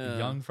 Yeah.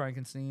 Young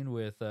Frankenstein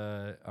with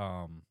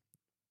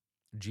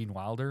Gene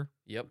Wilder,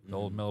 Yep. the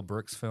old Mel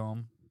Brooks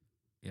film.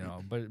 You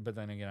know, but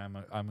then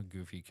again, I'm a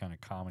goofy kind of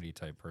comedy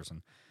type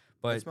person.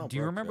 That's But Mel do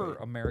you Brooks, remember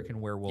right?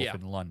 American Werewolf Yeah.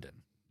 in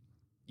London?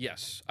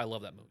 Yes, I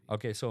love that movie.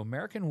 Okay, so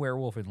American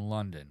Werewolf in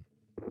London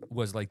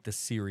was like the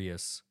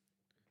serious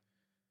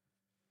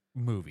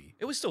movie.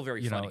 It was still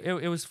very You funny. know,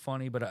 it was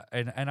funny, but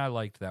and I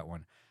liked that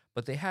one.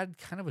 But they had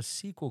kind of a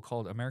sequel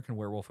called American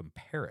Werewolf in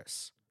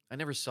Paris. I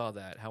never saw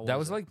that. How That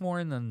was it? like more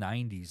in the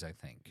 90s, I You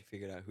think.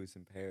 figured out who's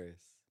in Paris.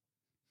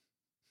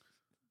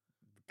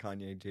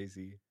 Kanye,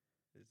 Jay-Z.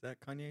 Is that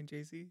Kanye and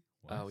Jay-Z?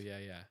 Oh yeah,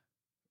 yeah.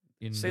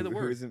 In Say the Who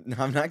word. is in, no,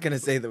 I'm not gonna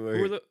say the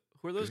word.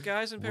 Who are those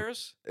guys in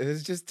Paris? It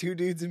was just two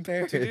dudes in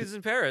Paris. Two dudes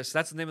in Paris.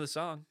 That's the name of the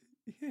song.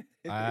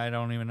 I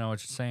don't even know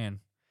what you're saying.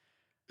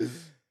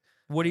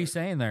 What are you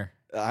saying there?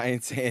 I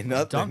ain't saying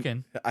nothing.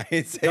 Duncan. I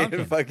ain't saying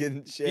Duncan.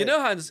 fucking shit. You know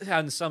how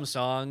in some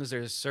songs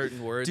there's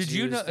certain words Did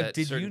you used know? that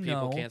Did you certain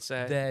people know can't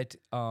say? that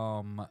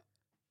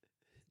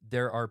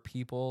there are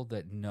people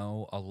that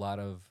know a lot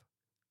of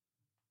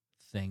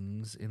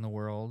things in the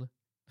world,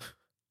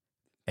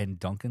 and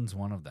Duncan's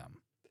one of them.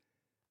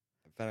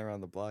 I've been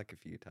around the block a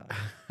few times.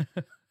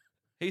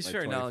 He's Like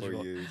very 24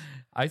 knowledgeable. years.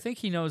 I think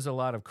he knows a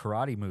lot of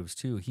karate moves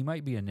too. He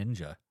might be a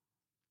ninja.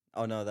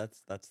 Oh no,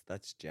 that's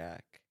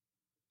Jack.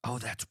 Oh,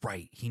 that's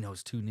right. He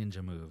knows 2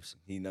 ninja moves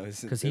He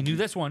knows because he knew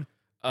this one,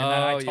 and then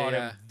I Oh, taught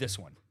yeah. him this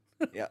one.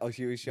 Yeah. Oh,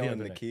 she was showing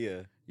other the day.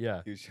 Kia.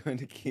 Yeah, He was showing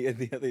the Kia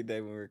the other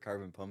day when we were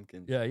carving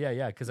pumpkins.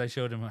 yeah. Because I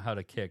showed him how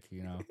to kick.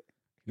 You know,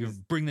 you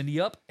bring the knee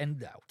up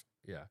and out.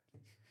 Yeah.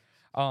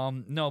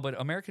 No, but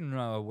American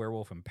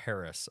Werewolf in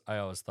Paris, I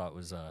always thought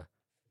was a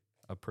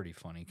pretty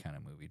funny kind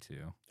of movie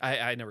too.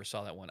 I never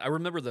saw that one. I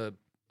remember the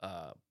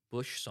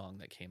Bush song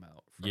that came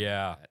out. From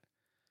Yeah. that.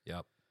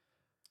 Yep.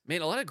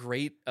 Man, a lot of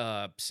great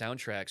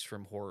soundtracks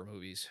from horror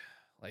movies.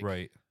 Like,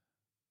 Right.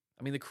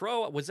 I mean, The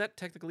Crow, was that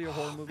technically a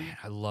horror Oh, movie? man,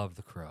 I love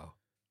The Crow.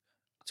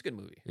 It's a good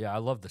movie. Yeah, I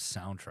love the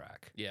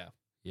soundtrack. Yeah.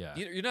 Yeah.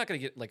 You're not going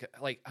to get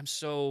like I'm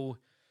so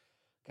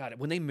God,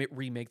 when they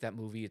remake that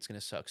movie, it's going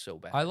to suck so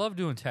bad. I love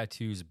doing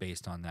tattoos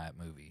based on that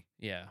movie.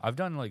 Yeah. I've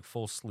done like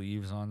full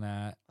sleeves on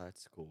that.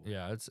 That's cool.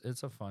 Yeah,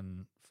 it's a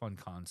fun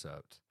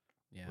concept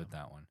Yeah. with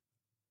that one.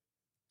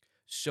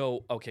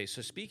 So, okay,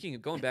 so speaking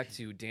of going back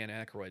to Dan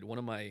Aykroyd, one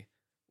of my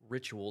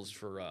rituals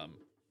for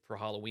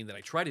Halloween that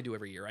I try to do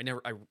every year.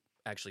 I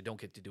actually don't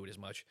get to do it as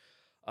much.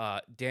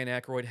 Dan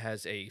Aykroyd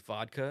has a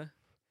vodka,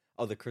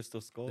 Oh, the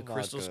Crystal Skull. the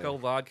Crystal vodka. Skull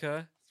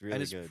vodka. It's really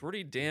and it's good.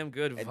 pretty damn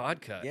good And-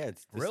 vodka. Yeah,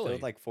 it's Really?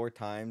 distilled like 4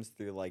 times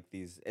through like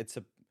these.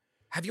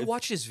 Have you it's-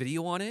 watched his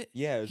video on it?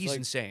 Yeah, it's He's like,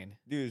 insane.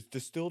 dude, it's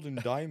distilled in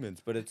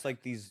diamonds, but it's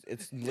like these.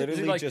 It's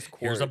literally like, just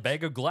quartz. here's a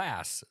bag of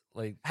glass.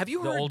 Like, Have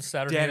you the heard old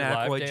Saturday Dan Night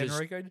Live Aykroyd Dan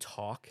just Aykroyd?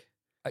 talk?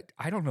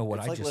 I don't know what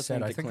It's I like just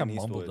said. listening I to think Clint I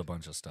mumbled Eastwood. a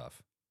bunch of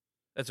stuff.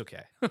 That's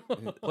okay.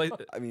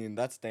 I mean,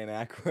 that's Dan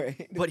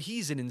Aykroyd. But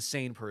he's an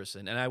insane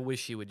person, and I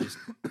wish he would just.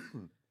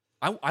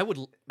 I would,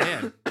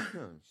 man.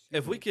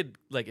 If we could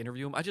like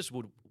interview him, I just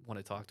would want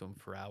to talk to him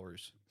for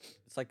hours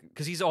it's like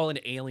because he's all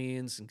into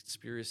aliens and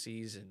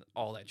conspiracies and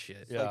all that shit.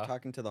 it's like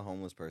talking to the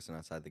homeless person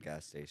outside the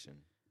gas station.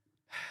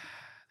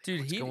 Dude,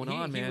 What's he going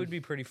on, he man? would be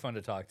pretty fun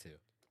to talk to.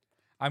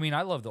 I mean,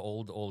 I love the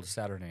old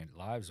Saturday Night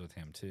Lives with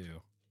him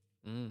too,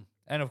 Mm,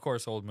 and of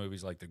course, old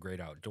movies like The Great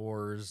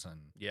Outdoors and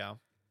yeah,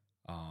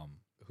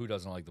 who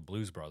doesn't like the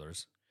Blues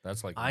Brothers?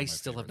 That's like one I of my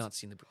still have favorites. not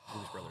seen the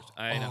Blues Brothers.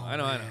 I know, Oh, I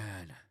know.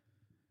 man.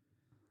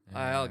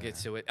 I'll get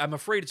Yeah. to it. I'm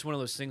afraid it's one of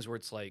those things where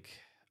it's like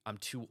I'm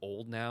too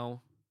old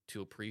now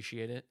to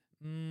appreciate it.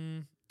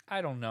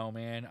 I don't know,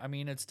 man. I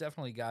mean, it's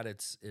definitely got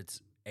its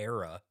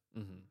era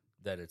Mm-hmm.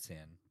 that it's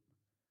in.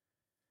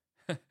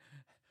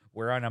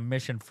 We're on a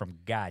mission from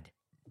God.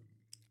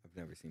 I've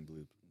never seen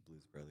Blues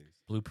Brothers.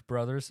 Bloop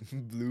Brothers.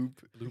 Bloop.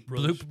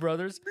 Bloop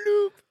Brothers.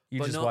 Bloop. You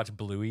But just no- watch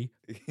Bluey.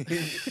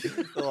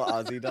 Little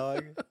Aussie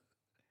dog.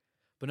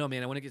 But no,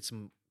 man, I want to get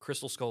some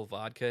Crystal Skull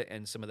vodka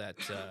and some of that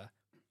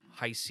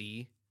high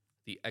C,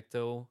 the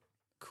Ecto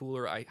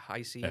Cooler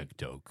high C.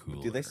 Ecto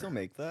Cooler. Do they still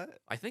make that?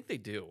 I think they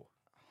do.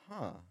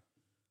 Huh.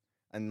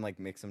 And like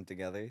mix them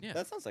together. Yeah.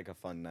 That sounds like a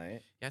fun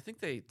night. Yeah, I think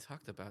they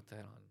talked about that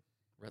on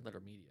Red Letter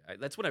Media.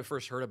 That's when I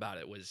first heard about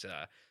it. Was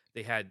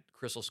they had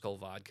Crystal Skull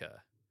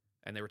vodka,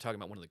 and they were talking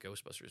about one of the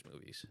Ghostbusters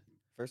movies.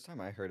 First time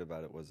I heard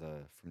about it was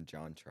from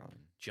JonTron.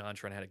 John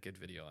Tron had a good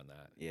video on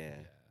that. Yeah.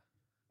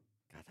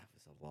 God, that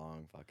was a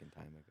long fucking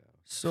time ago.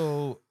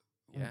 So,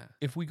 Yeah.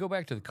 if we go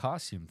back to the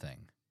costume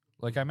thing,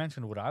 like I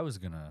mentioned what I was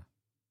going to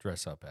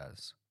dress up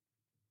as,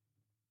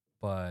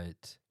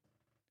 but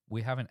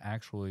we haven't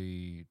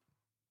actually.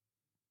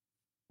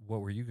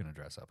 What were you going to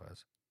dress up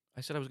as?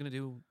 I said I was going to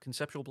do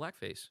conceptual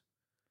blackface.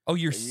 Oh,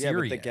 you're Yeah,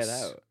 serious. but the Get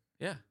Out.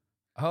 Yeah.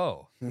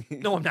 Oh.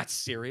 No, I'm not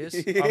serious.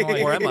 I'm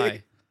like- Or am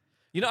I?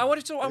 You know, I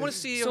want to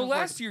see. So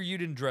last year you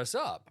didn't dress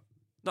up.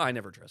 No, I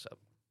never dress up.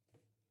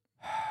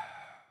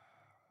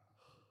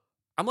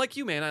 I'm like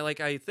you, man.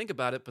 I think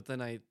about it, but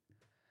then I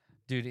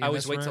Dude, in I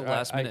always this wait till room,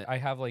 last minute. I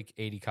have like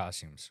 80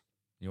 costumes.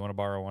 You want to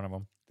borrow one of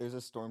them? There's a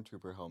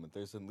stormtrooper helmet.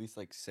 There's at least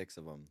like 6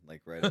 of them,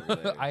 like right over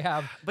there. I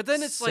have. But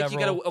then it's like you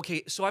several gotta.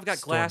 Okay, so I've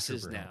got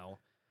glasses Stormtrooper now.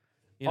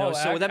 You know,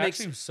 so that makes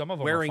actually, some of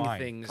them wearing are fine.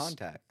 things.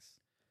 Contacts.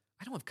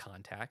 I don't have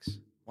contacts.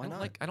 Why I don't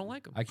not? I don't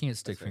like them. I can't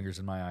stick That's right. fingers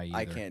in my eye either.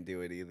 I can't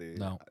do it either.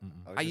 No.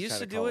 was I just used trying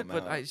to do call it, him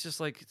but out. it's just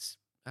like it's.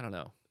 I don't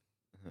know.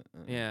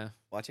 Uh-uh. Yeah.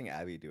 Watching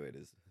Abby do it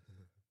is.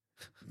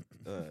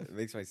 It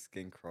makes my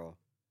skin crawl.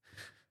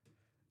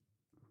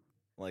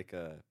 Like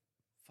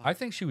I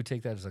think she would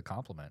take that as a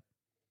compliment.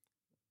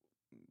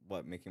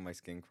 what, making my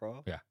skin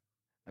crawl? Yeah.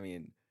 I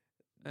mean,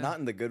 Eh. not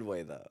in the good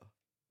way though.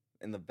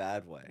 In the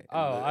bad way. In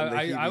Oh,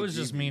 the I was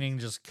just heebie-jeebies. meaning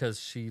just because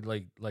she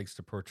likes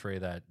to portray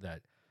that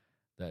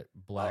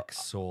black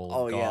soul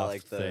oh, goth yeah,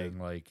 like the- thing.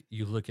 Like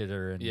you look at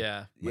her and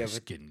Yeah. my Yeah, but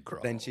skin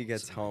crawls. Then she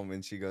gets home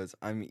and she goes,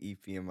 "I'm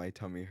eepy and my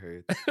tummy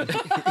hurts,"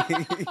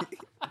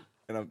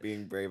 and I'm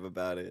being brave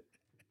about it.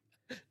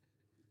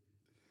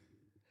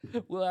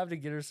 We'll have to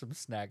get her some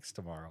snacks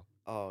tomorrow.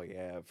 Oh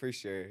yeah, for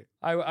sure.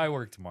 I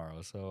work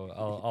tomorrow, so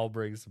I'll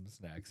bring some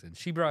snacks in.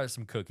 She brought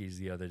some cookies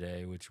the other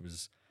day, which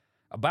was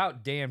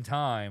about damn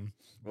time.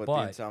 What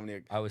But the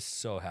insomnia? I was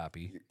so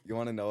happy. You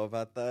want to know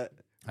about that?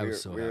 I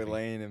was so we were happy.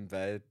 laying in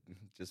bed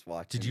just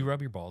watching. Did you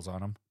rub your balls on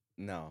them?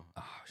 No.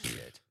 Oh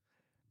shit!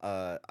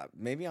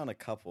 Maybe on a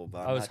couple, but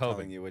I I'm was not telling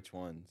hoping. you which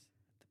ones.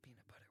 The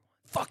peanut butter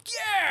Fuck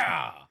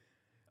yeah!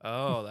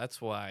 Oh,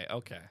 that's why.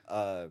 Okay.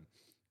 one.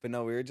 But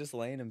no, we were just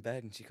laying in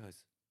bed, and she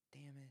goes,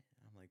 "Damn it!"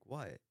 And I'm like,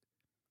 "What?"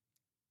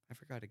 I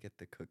forgot to get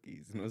the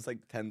cookies, and it was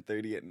like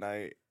 10:30 at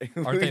night.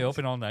 Aren't they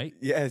open all night?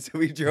 Yeah, so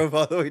we drove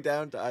all the way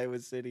down to Iowa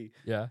City,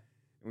 Yeah,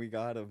 and we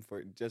got them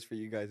just for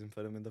you guys and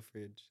put them in the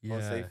fridge, all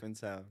Yeah. safe and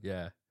sound.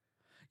 yeah,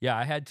 yeah.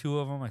 I had 2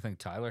 of them. I think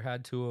Tyler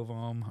had 2 of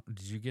them.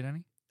 Did you get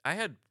any? I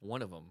had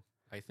one of them.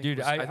 I think. Dude,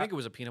 it was, I- I think it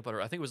was a peanut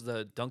butter. I think it was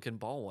the Dunkin'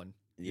 Ball one.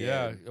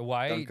 Well,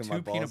 I ate dunking my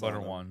 2 balls peanut butter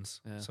on 'em.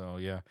 ones. Yeah. So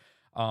yeah.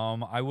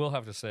 I will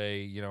have to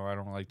say, I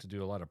don't like to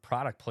do a lot of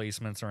product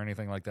placements or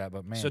anything like that,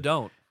 but man, So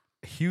don't.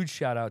 huge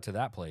shout out to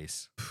that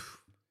place,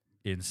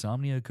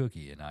 Insomnia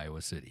Cookie in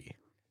Iowa City.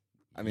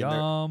 I mean,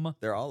 Yum.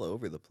 they're all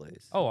over the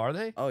place. Oh, are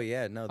they? Oh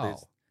yeah, no, Oh.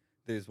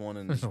 there's one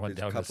in There's one a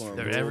down the couple in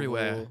street. They're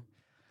everywhere.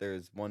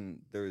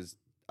 Louisville.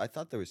 I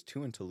thought there was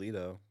 2 in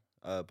Toledo,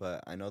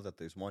 but I know that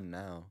there's one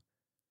now.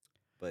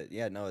 But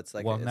yeah, no, it's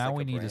like well, it's now like a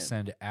we need to brand.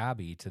 send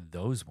Abby to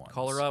those ones.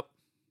 Call her up.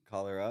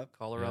 Call her up.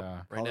 Call her Yeah.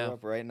 up right Call her now.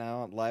 up right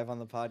now, live on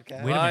the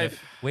podcast. Wait a minute.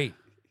 Live. Wait.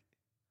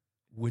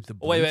 With the Bluetooth,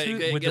 Oh,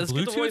 wait, with let's the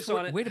get the Bluetooth, voice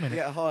on it. Wait a minute.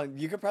 Yeah, hold on.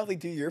 You could probably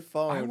do your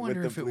phone. I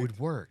wonder with if the it would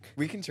work.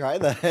 We can try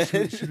that.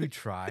 Should we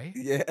try?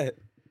 Yeah.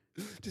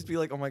 Just be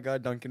like, oh my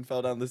god, Duncan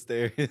fell down the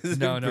stairs.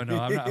 No. I'm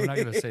not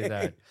gonna say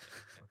that.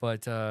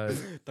 But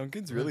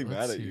Duncan's really let's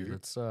mad at see, you.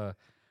 Let's all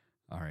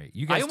right.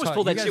 You guys. I almost talk-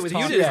 pulled that guys shit with you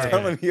talk- today. Just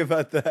telling me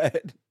about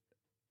that.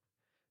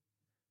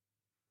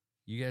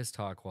 You guys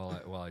talk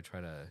while I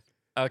try to.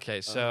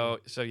 Okay, so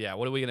yeah,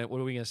 what are we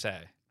gonna say?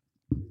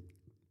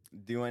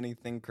 Do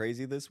anything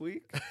crazy this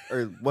week?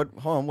 Or what?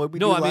 Hold on, what we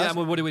No, do I mean, last?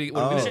 what are we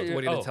Oh.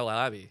 gonna tell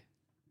Abby?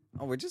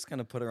 Oh, we're just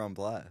gonna put her on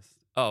blast.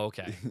 Oh,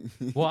 okay.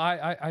 Well,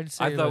 I'd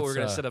say. I thought we were let's,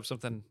 gonna set up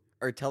something.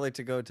 Or tell her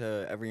to go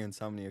to every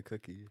insomnia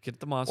cookie. Get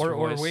the monster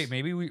Or voice. wait,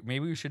 maybe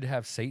we should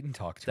have Satan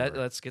talk to her.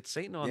 Let's get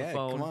Satan on Yeah, the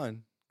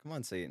phone. come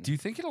on, Satan. Do you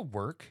think it'll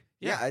work?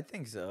 yeah, I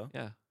think so.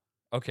 Yeah.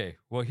 Okay.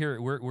 Well, here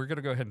we're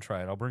gonna go ahead and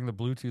try it. I'll bring the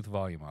Bluetooth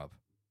volume up.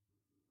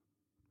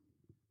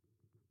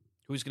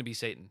 Who's gonna be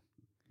Satan?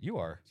 You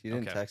are. She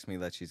didn't Okay. text me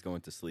that she's going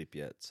to sleep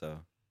yet, so.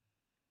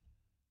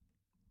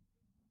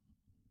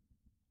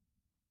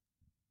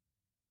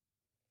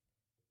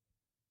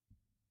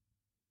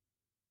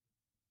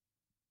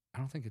 I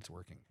don't think it's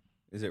working.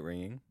 Is it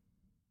ringing?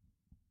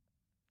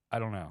 I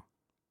don't know.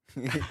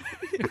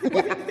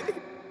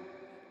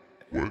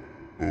 What?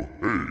 Oh,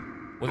 hey.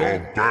 Well,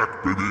 there- I'm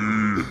back,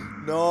 baby.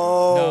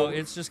 No. No,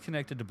 it's just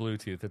connected to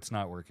Bluetooth. It's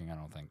not working. I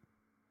don't think.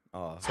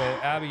 Oh. So,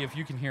 Abby, if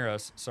you can hear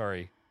us,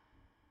 sorry.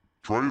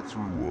 Try it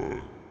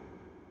through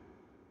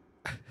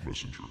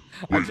Messenger.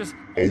 I Wait, just-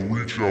 I'll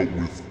reach out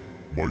with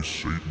my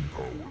Satan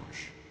powers.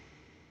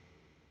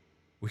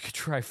 We could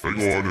try Hang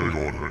FaceTime. on,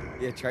 hang on.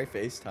 Yeah, try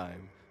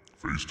FaceTime.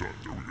 FaceTime,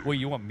 there we go. Wait,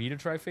 you want me to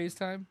try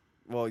FaceTime?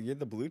 Well, you're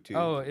the Bluetooth.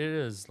 Oh, it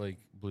is like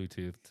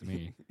Bluetooth to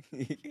me.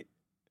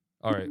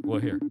 All right. Well,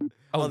 here.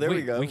 Oh, there we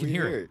wait, go. We can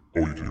hear it. Oh,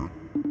 you can hear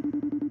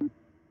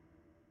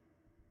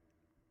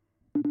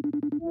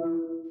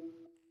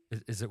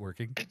it? Is it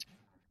working?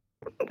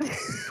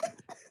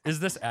 Is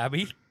this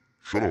Abby?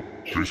 Shut up,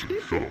 Jason,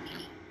 shut up.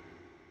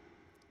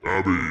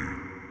 Abby,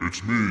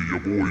 it's me, your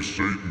boy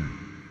Satan.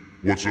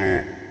 What's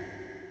up?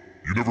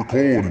 You never call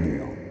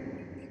anymore.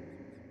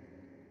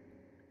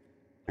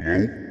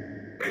 Hello?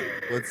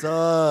 What's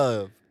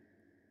up?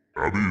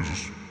 Abby,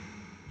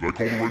 did I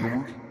call the right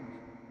number?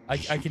 I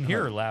can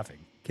hear her laughing.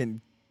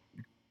 Can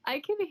I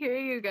can hear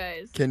you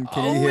guys. you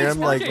Oh, hear it's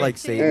him like working. Oh,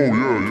 Satan?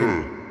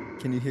 yeah.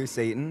 Can you hear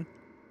Satan?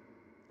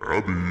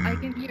 Abby, I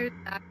can hear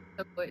that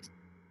the voice.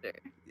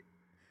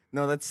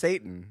 No, that's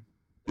Satan.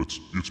 it's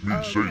me, Oh,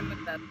 okay, Satan.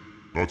 but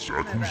that's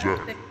Not Zach. my Who's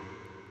bad.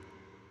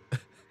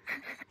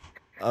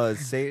 that?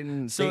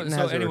 Satan. So Satan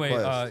has anyway, a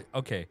request.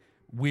 okay,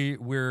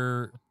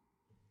 we're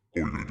Oh,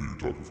 you're gonna do your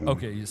talking for me?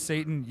 okay.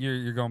 Satan,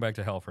 you're going back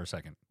to hell for a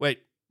second.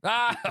 Wait.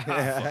 Ah,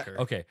 fucker.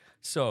 okay.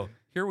 So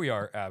here we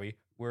are, Abby.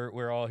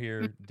 We're all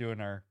here doing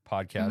our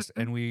podcast,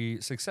 and we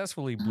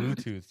successfully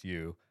Bluetoothed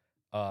you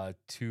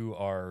to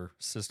our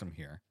system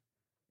here.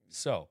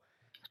 So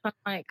I'm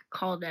like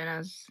called in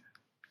as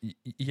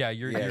yeah,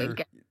 you're. Yeah. You're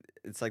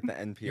It's like the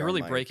NPR. You're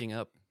really mic. breaking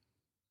up.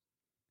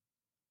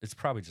 it's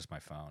probably just my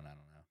phone. I don't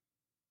know.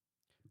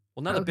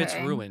 Well, now the bit's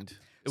Okay. ruined.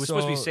 It was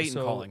supposed to be So- Satan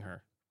so- calling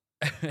her.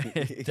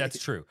 That's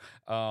true.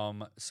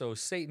 So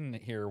Satan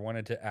here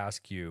wanted to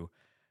ask you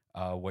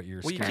what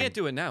you're. Well, you can't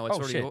do it now. It's Oh,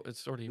 already. shit.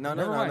 It's already. No,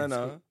 Never no, no, mind.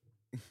 no, no.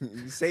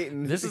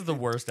 Satan. This is the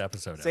worst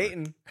episode ever.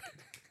 Satan.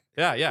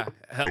 Yeah, yeah.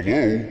 Hello? Yeah,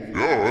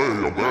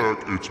 hey, I'm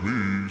back. It's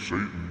me,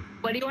 Satan.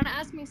 what do you want to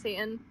ask me,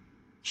 Satan?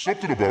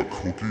 Something about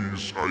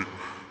cookies.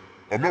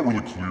 I'm not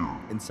really clear.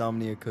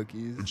 Insomnia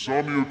cookies.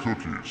 Insomnia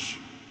cookies.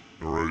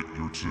 All right,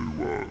 you're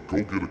to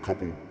go get a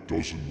couple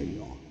dozen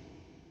more.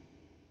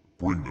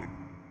 Bring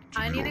them. To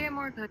I New need to York. get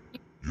more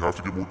cookies. You have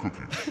to get more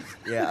cookies.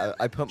 Yeah,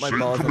 I put my Satan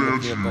balls on the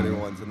commands peanut butter you.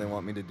 ones, and they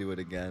want me to do it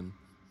again.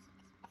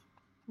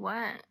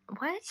 What?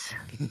 What?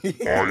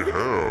 I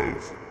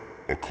have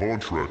a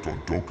contract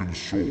on Duncan's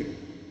soul, and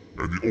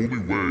the only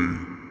way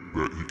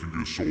that he can get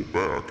his soul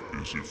back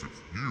is if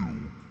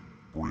you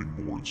bring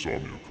more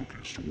insomnia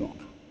cookies to work.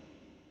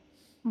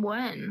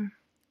 When?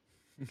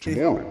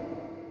 Tomorrow.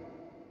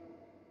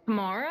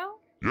 Tomorrow?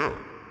 Yeah.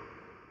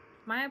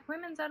 My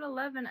appointment's at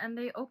 11 and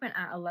they open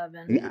at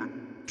 11.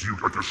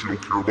 What? I guess you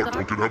don't care about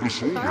Duncan having a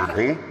soul then, huh?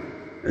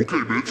 Okay,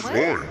 bitch,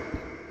 What? fine.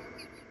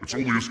 It's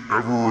only his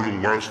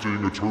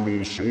everlasting,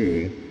 eternal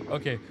soul.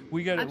 Okay,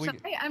 we got I'm it.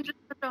 sorry, I'm just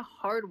such a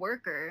hard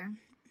worker.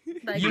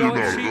 Like, You know You're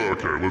what, not,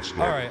 okay, let's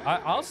not. All right,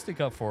 I'll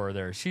stick up for her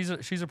there. She's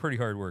a pretty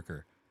hard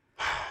worker.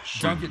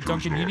 Satan does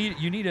Duncan, you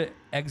not. need to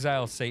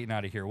exile Satan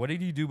out of here. What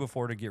did you do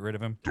before to get rid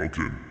of him?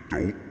 Duncan,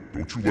 don't you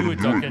let Do him it,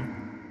 do Duncan.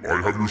 it.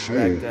 I have your soul.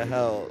 Back to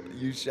hell.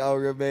 You shall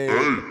remain. Hey,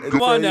 until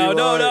come on now. you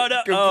No, are no, no.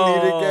 Complete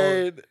Oh.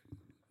 again.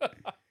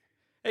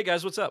 Hey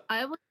guys, what's up? I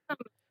have some.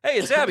 Hey,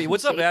 it's Abby.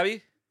 What's up,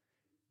 Abby?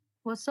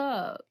 What's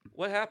up?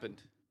 What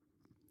happened?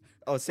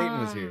 Oh, Satan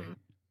was here.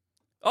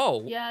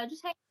 Oh, Yeah,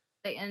 just hang out,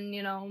 Satan,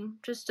 you know,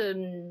 just a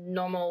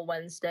normal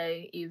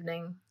Wednesday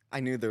evening. I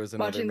knew there was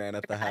another Watching man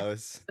at the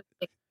house.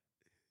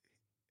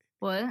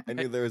 What? I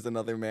knew there was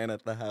another man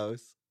at the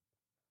house.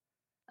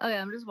 Oh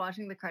yeah, I'm just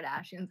watching the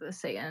Kardashians with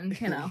Satan,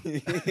 you know.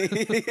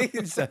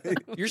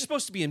 you're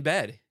supposed to be in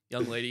bed,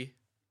 young lady.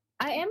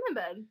 I am in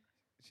bed.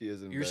 She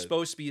is in You're bed.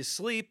 supposed to be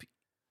asleep.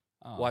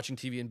 Oh, Watching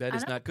TV in bed I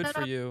is never not good said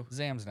for I- you.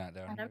 Zam's not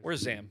down. I never-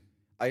 Where's Zam?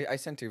 I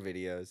sent her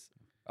videos.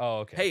 Oh,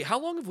 okay. Hey, how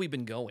long have we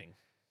been going?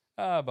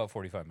 About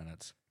 45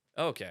 minutes.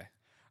 Okay.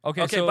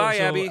 Okay, Okay, so, bye,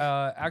 so, Abby.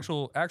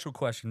 Actual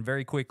question,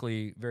 very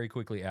quickly,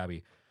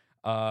 Abby.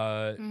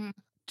 Mhm.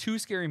 Two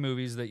scary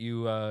movies that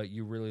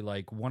you really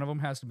like. One of them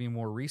has to be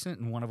more recent,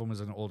 and one of them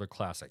is an older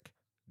classic.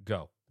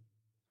 Go.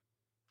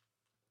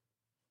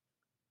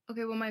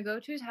 Okay, well, my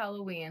go-to is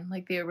Halloween,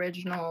 like the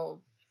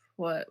original,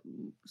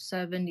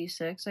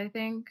 76, I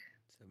think.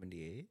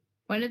 78.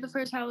 When did the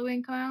first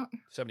Halloween come out?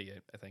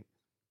 78, I think.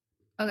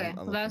 Okay, I'm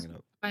well, looking that's it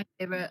up. my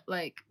favorite,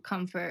 like,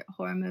 comfort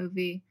horror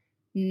movie.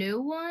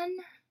 New one?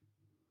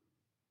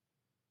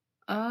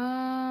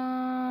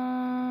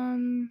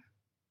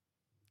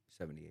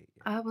 78.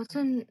 Yeah. What's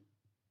a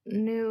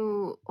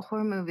new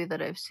horror movie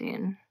that I've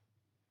seen?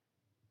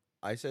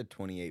 I said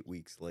 28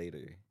 weeks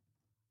later.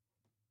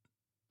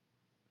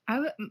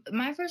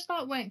 My first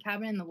thought went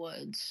Cabin in the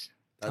Woods.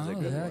 That's a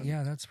good one.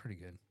 Yeah, that's pretty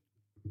good.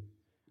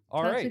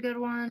 All That's right. a good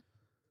one.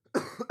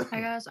 I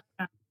guess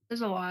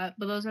there's a lot,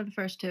 but those are the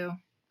first two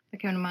that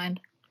came to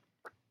mind.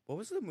 What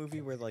was the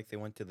movie where like they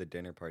went to the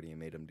dinner party and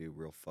made him do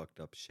real fucked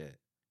up shit?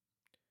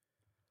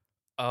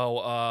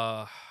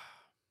 Oh,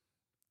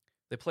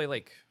 they play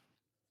like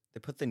They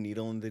put the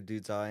needle in the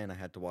dude's eye, and I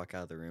had to walk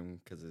out of the room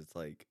because it's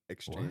like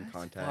extreme What?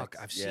 contact. Fuck,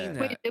 I've seen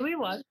that. Wait, did we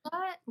watch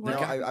that? No,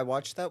 What? I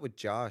watched that with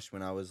Josh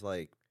when I was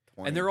like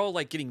 20. and they're all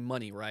like getting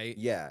money, right?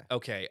 Yeah.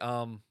 Okay.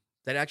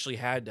 That actually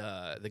had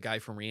the guy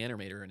from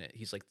Reanimator in it.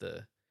 He's like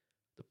the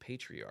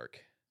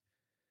patriarch.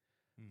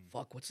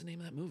 Fuck, what's the name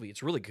of that movie?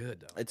 It's really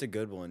good though. It's a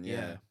good one. Yeah.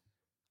 Yeah.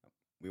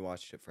 We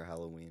watched it for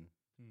Halloween.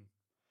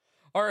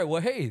 All right.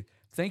 Well, hey,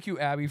 thank you,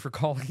 Abby, for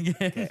calling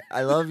in.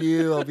 I love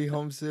you. I'll be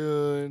home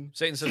soon.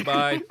 Satan says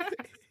bye. Bye.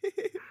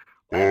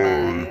 Bye,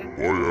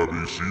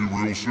 Abby. See you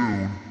real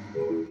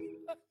soon.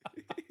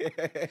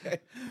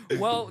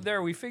 Well,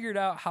 there we figured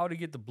out how to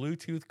get the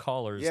Bluetooth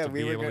callers Yeah, to we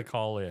be were able to gonna-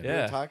 call in. We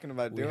Yeah. were talking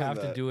about We doing have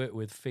that. to do it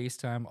with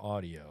FaceTime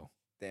audio.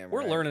 Damn We're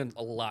right. learning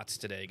a lot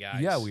today,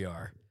 guys. Yeah, we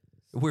are.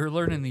 We're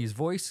learning these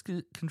voice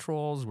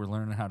controls. We're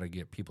learning how to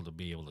get people to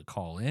be able to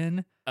call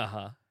in.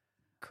 Uh-huh.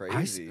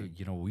 Crazy.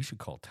 We should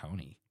call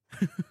Tony.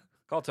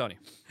 Call Tony.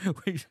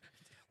 We-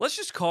 Let's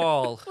just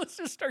call. Let's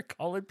just start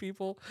calling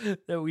people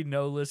that we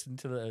know listen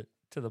to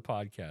the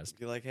podcast.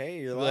 You're like, hey,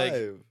 you're Like,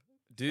 live.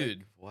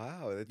 Dude, Like,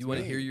 wow. That's you want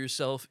to me. hear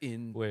yourself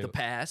in Wait, the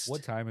past?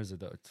 What time is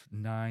it though? It's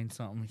 9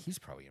 something. He's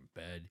probably in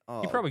bed.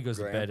 Oh, he probably goes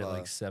to bed at Grandpa.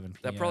 like 7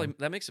 p.m.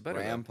 That makes it better.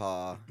 though.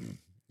 Grandpa.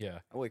 Yeah.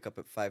 I wake up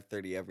at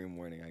 5:30 every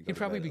morning. I go He'd to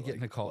probably bed be at,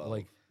 getting a call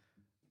 12.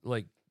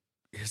 like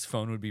his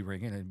phone would be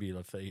ringing and it'd be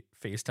like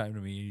FaceTime to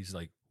me. He's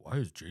like, "Why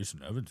is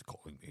Jason Evans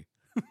calling me?"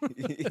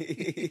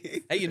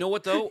 Hey, you know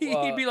what though?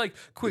 He'd be like,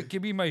 "Quick,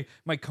 give me my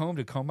comb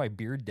to comb my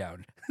beard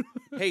down."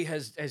 Hey,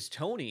 has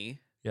Tony?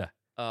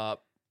 Yeah.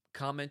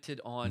 Commented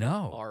on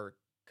No. our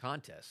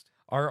contest.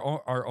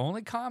 Our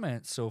only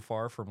comment so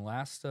far from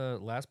last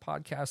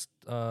podcast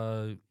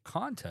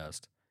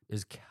contest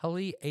is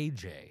Kelly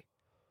AJ.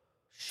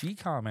 She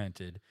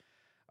commented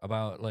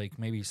about like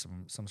maybe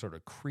some sort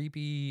of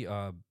creepy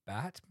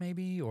bat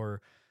maybe,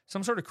 or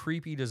some sort of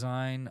creepy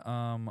design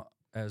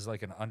as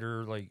like an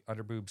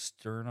underboob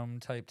sternum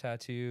type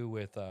tattoo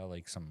with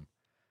like some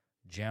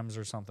gems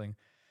or something.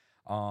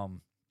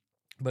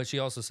 But she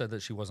also said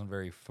that she wasn't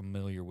very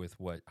familiar with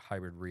what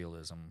hybrid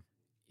realism.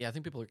 Yeah, I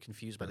think people are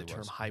confused by the Really term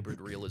was. hybrid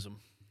realism.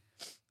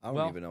 I don't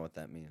Well- even know what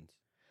that means.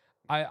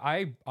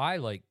 I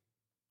like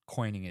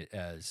coining it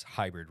as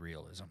hybrid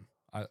realism.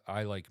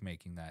 I like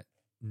making that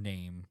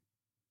name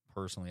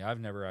personally. I've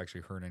never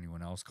actually heard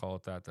anyone else call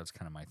it that. That's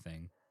kind of my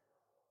thing.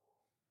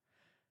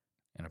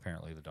 And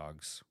apparently the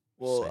dogs.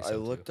 Well, say I so, too.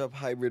 looked up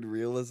hybrid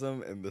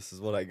realism, and this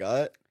is what I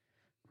got.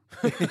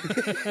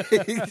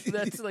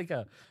 That's like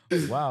a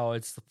wow.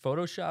 It's the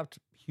photoshopped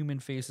human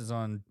faces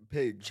on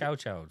Pig. chow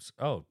chows.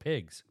 Oh,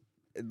 pigs.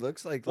 It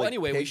looks like. Well, like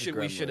anyway, pig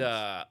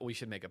gremlins. we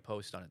should make a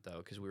post on it though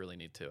because we really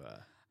need to.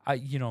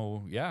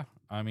 Yeah.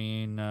 I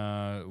mean,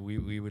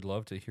 we would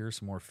love to hear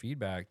some more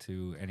feedback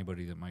to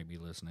anybody that might be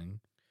listening.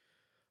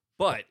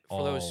 But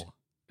for those All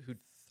who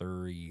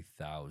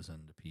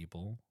 30,000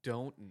 people.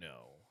 don't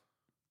know,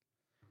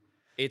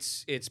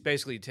 it's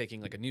basically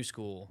taking like a new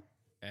school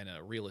and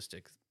a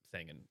realistic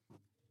thing and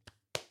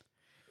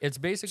It's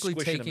basically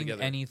Squishing 'em taking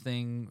together.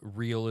 anything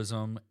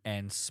realism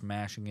and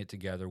smashing it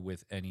together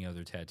with any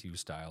other tattoo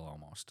style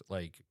almost.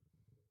 Like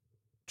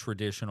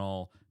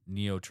traditional,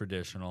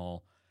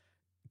 neo-traditional,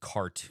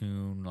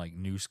 cartoon, like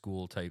new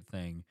school type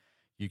thing.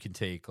 You can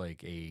take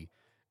like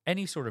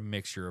any sort of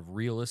mixture of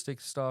realistic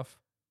stuff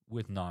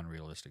with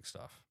non-realistic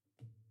stuff.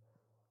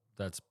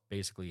 That's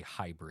basically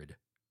hybrid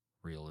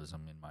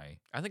realism in my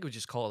I think we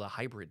just call it a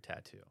hybrid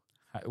tattoo.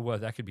 well,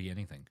 that could be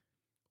anything.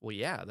 Well,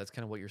 yeah, that's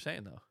kind of what you're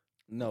saying though.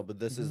 No, but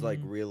this is like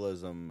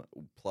realism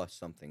plus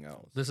something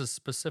else. This is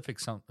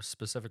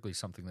specifically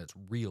something that's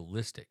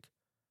realistic.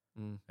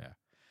 Mm. Yeah,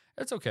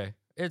 it's okay.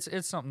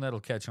 It's something that'll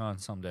catch on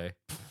someday.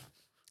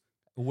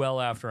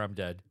 Well, after I'm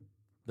dead,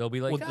 they'll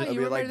be like, Well, "Oh, it'll you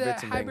be remember like that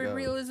Vincent van hybrid Gogh."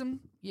 realism?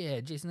 Yeah,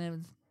 Jason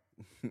Evans.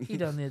 He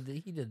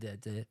did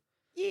that.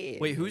 Yeah.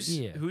 Wait, who's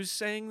Yeah. who's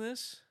saying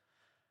this?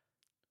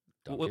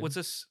 Duncan. What's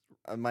this?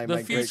 My the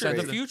great future?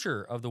 great. The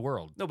future of the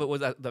world. No, but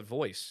with that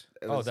voice.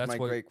 It Oh, was that's my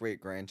what- great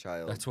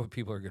grandchild. That's what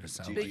people are gonna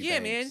sound Gigi like. Yeah,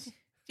 man. Banks.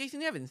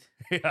 Jason Evans.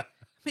 Yeah.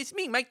 It's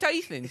me, Mike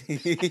Tyson.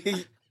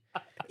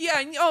 Yeah,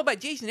 I know about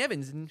Jason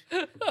Evans and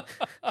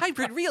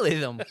hybrid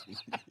realism.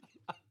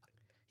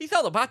 He's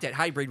all about that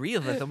hybrid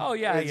realism. Oh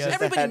yeah, It's yeah. just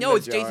Everybody head in a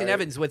knows Jason jar.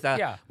 Evans with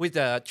Yeah.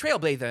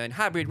 Trailblazer and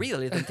hybrid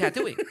realism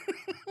tattooing.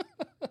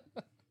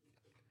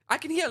 I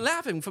can hear him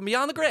laughing from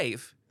beyond the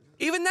grave,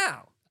 even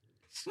now,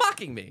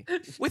 mocking me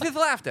with his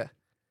laughter.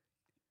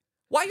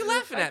 Why are you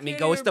laughing at me, can't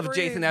ghost even of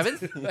Jason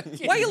breathe. Evans?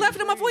 Why are you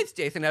laughing at my voice,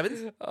 Jason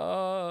Evans?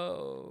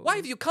 Oh. Why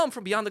have you come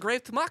from beyond the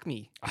grave to mock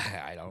me?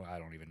 I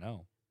don't even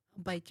know.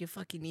 I'll bite your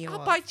fucking ear I'll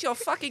off. bite your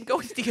fucking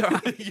ghost ear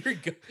off.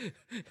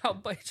 I'll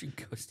bite your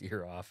ghost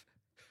ear off.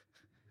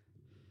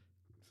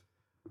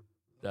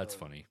 That's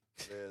funny.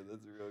 Man,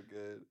 that's real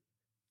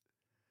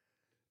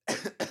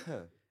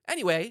good.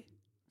 Anyway,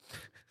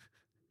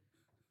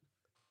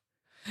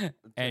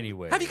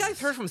 Anyway, have you guys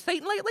heard from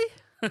Satan lately?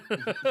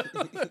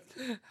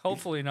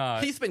 Hopefully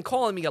not. He's been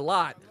calling me a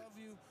lot. Love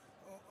you.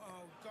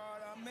 Oh,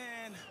 God,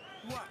 man.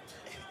 What?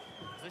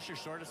 Is this your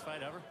shortest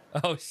fight ever?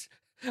 Oh,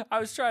 I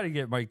was trying to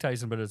get Mike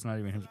Tyson, but it's not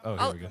even him. Oh,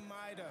 here we go.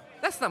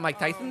 That's not Mike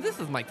Tyson. This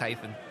is Mike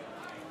Tyson.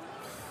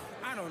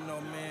 I don't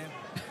know, man.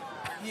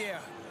 Yeah,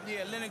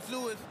 Lennox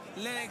Lewis.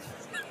 Lennox,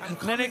 I'm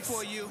coming Lennox.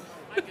 for you.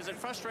 Mike, is it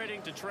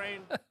frustrating to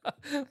train?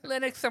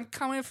 Lennox, I'm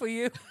coming for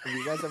you. Have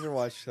you guys ever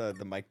watched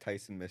the Mike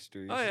Tyson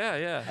Mysteries? Oh, yeah,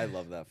 yeah. I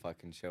love that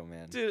fucking show,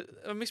 man. Dude,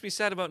 it makes me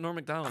sad about Norm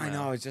Macdonald. I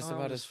now. know. I was just Oh,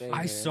 about to just say. I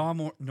man. saw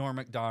Norm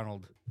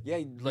Macdonald. Yeah,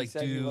 he like,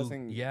 said he do-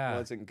 wasn't. yeah.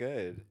 wasn't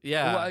good.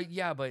 Yeah. Well,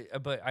 yeah,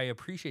 but I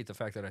appreciate the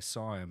fact that I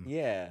saw him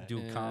Yeah.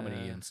 do comedy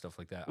Yeah. and stuff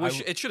like that.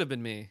 It should have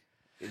been me.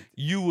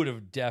 You would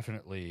have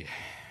definitely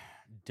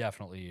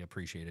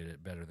appreciated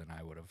it better than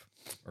I would have,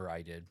 or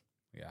I did.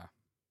 Yeah,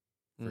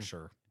 for Mm.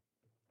 sure.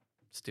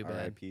 It's too bad.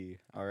 R.I.P.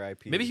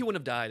 R.I.P. Maybe he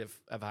wouldn't have died if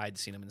I had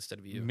seen him instead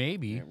of you.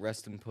 Maybe. Yeah,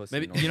 rest in pussy.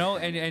 Maybe- Norm You know,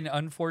 Macdonald. and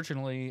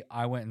unfortunately,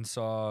 I went and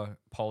saw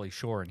Pauly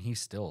Shore, and he's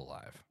still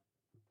alive.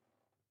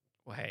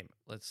 Well, hey,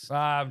 let's.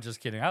 I'm just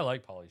kidding. I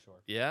like Pauly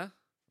Shore. Yeah?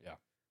 Yeah.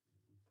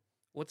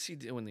 What's he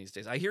doing these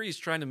days? I hear he's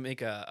trying to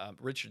make a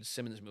Richard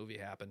Simmons movie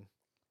happen.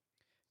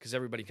 Because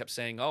everybody kept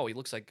saying, oh, he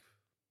looks like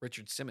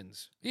Richard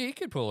Simmons. Yeah, he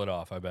could pull it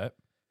off, I bet.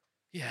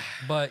 Yeah.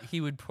 But he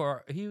would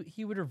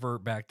he would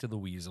revert back to the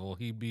weasel.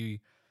 He'd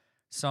be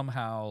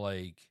somehow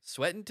like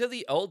Sweating to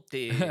the old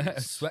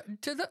days. sweating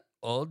to the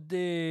old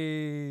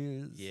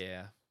days.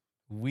 Yeah.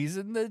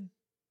 Wheezing the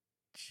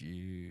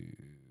Jew.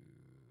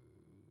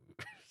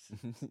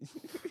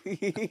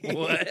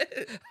 What?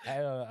 I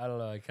don't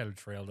know. I kind of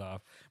trailed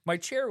off. My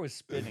chair was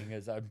spinning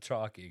as I'm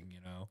talking,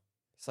 you know.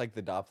 It's like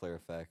the Doppler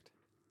effect.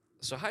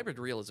 So hybrid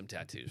realism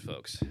tattoos,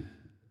 folks.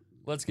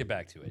 Let's get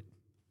back to it.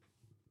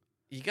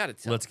 You got to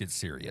tell. Let's get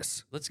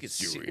serious. Let's get.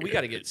 We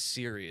got to get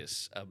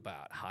serious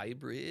about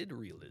hybrid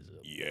realism.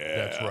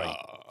 That's right.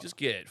 Just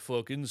get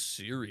fucking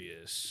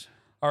serious.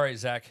 All right,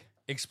 Zach,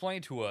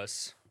 explain to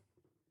us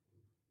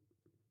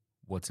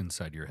what's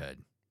inside your head.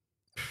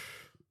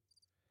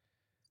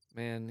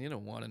 Man, you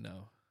don't want to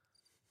know.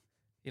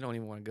 You don't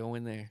even want to go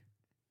in there.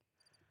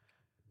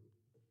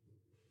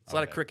 It's a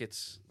lot of Okay.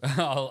 crickets. a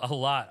lot, A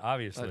lot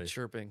obviously. of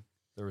chirping.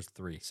 There was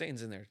 3.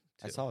 Satan's in there.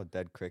 I Too. saw a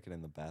dead cricket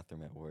in the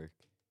bathroom at work.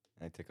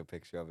 I took a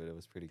picture of it. It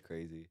was pretty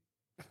crazy.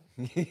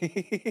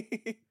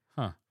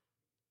 Wow.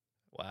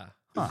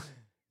 Huh.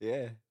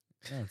 Yeah.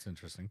 That's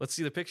interesting. Let's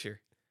see the picture.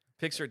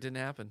 Picture it didn't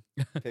happen.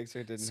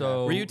 Picture didn't So-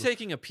 happen. Were you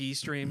taking a pee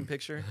stream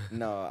picture?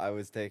 No, I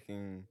was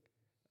taking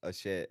a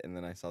shit and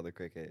then I saw the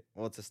cricket.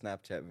 Well, it's a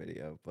Snapchat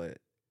video, but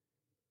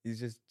he's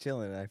just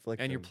chilling and I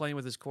flicked And you're him. playing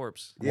with his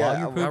corpse. Yeah, While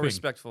you're I- pooping. How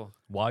respectful.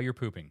 While you're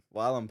pooping.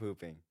 while I'm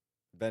pooping.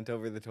 Bent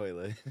over the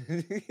toilet.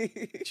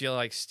 Did you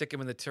like stick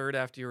him in the turd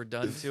after you were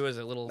done too as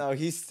a little No,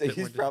 he's bit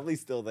more probably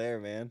still there,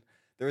 man.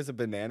 There was a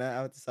banana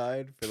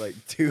outside for like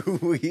 2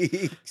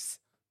 weeks.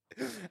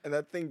 And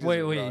that thing just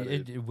Wait,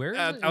 rotted. where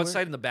is it?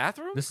 outside in the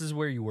bathroom? This is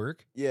where you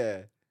work?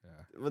 Yeah. Yeah.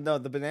 Well, no,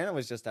 the banana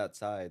was just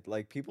outside.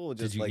 Like people would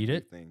Did just you like eat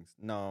it? things.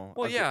 No.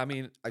 Well, I- yeah, I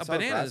mean, I a saw a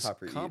banana is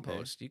grasshopper eating it.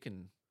 compost. You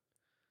can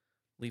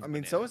leave. I a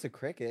mean, so banana. is a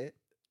cricket.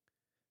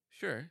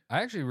 Sure.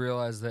 I actually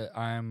realized that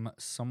I'm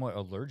somewhat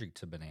allergic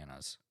to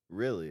bananas.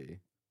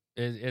 Really?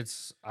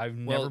 It's I've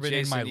Well, never been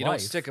Jason, in my you life.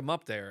 don't stick them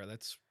up there.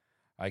 That's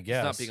I it's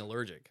guess not being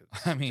allergic.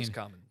 It's I mean, just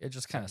common. it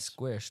just kind of sense.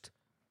 squished.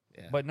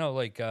 Yeah. But no,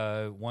 like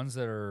ones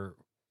that are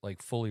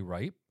like fully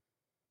ripe,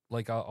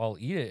 like I'll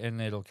eat it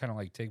and it'll kind of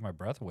like take my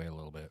breath away a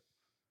little bit.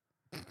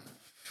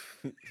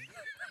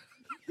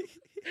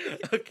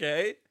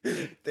 Okay.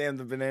 Damn,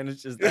 the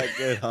banana's just that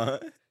good, huh?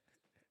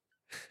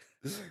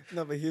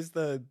 No, but here's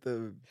the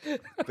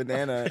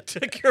banana.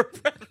 Took your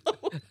breath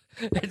away.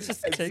 It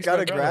just It's takes got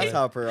my a breath away.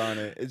 grasshopper on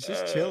it. It's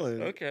just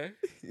chilling. Okay.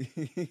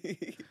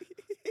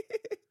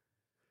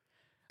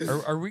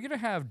 Are we gonna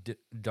have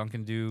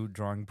Duncan do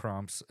drawing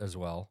prompts as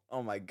well?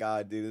 Oh my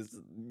god, dude!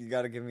 You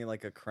got to give me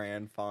like a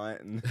crayon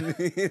font. And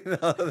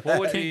What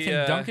would Can, be,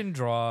 can Duncan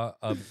draw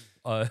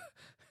a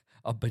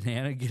a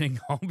banana getting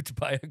humped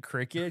by a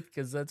cricket?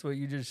 Because that's what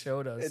you just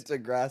showed us. It's a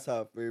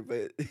grasshopper,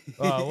 but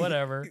Oh,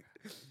 whatever.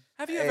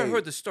 Have you ever Hey.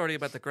 heard the story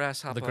about the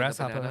grasshopper? The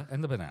grasshopper And the banana?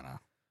 and the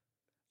banana.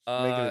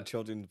 Make it a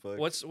children's book.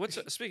 What's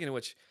speaking of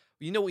which,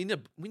 we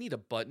need a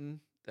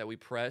button that we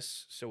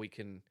press so we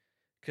can,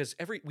 because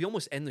we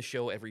almost end the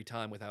show every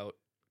time without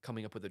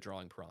coming up with a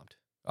drawing prompt.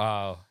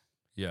 Oh,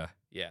 yeah.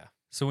 Yeah,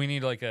 So we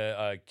need like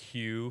a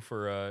cue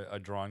for a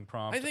drawing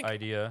prompt I think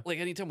idea. like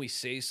anytime we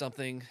say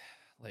something,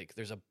 like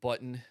there's a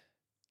button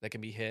that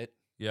can be hit.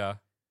 Yeah.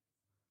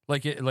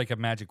 Like a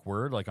magic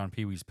word, like on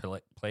Pee Wee's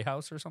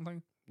Playhouse or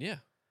something. Yeah,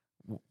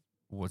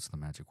 What's the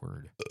magic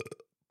word?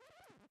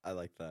 I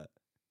like that.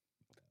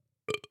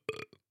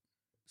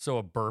 So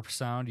a burp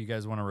sound. You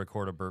guys want to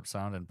record a burp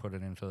sound and put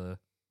it into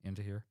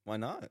here? Why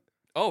not?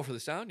 Oh, for the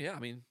sound? Yeah, I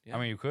mean, yeah. I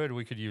mean, you could.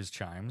 We could use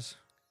chimes.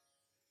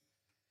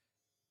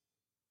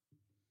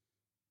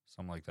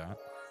 Something like that.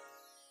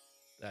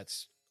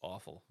 That's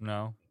awful.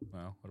 No.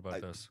 What about I-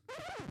 this? I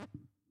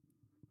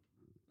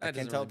That can't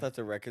doesn't tell really- if that's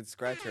a record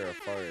scratch or a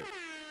fart.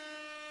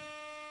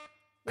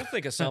 We'll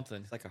think of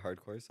something. It's like a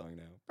hardcore song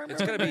now.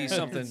 It's gonna be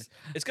something.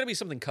 It's gonna be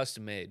something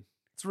custom made.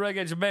 It's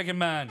Reggae Jamaican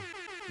Man.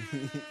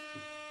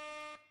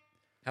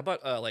 How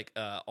about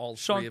all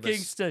Sean three of us?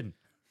 Kingston.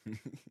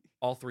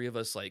 All three of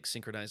us like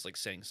synchronized, like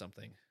saying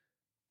something.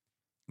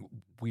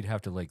 We'd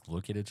have to like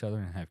look at each other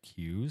and have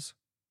cues.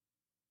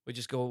 We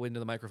just go into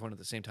the microphone at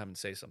the same time and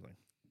say something.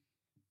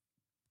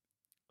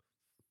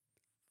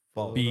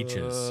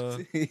 Beaches.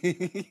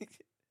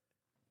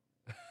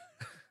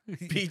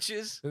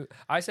 Beaches.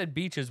 I said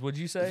beaches. What'd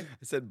you say?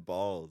 I said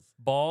balls.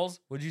 Balls?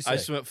 What'd you say? I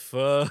just went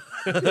fuck.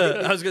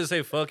 I was gonna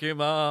say fuck your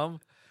mom.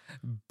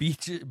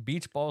 Beach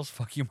balls.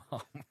 Fuck you,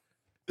 mom.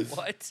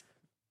 What?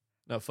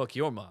 No, fuck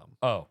your mom.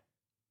 Oh.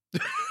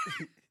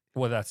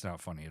 Well, that's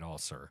not funny at all,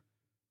 sir.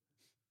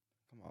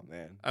 Come on,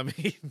 man. I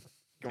mean,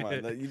 Come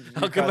on. You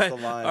I'll come crossed back. the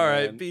line. All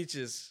right, man.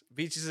 beaches.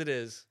 Beaches it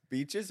is.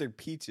 Beaches or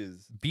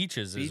peaches?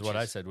 Beaches is what I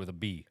Beaches. said with a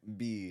B.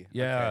 B.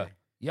 Yeah. Okay.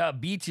 Yeah,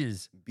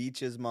 beaches.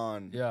 Beaches,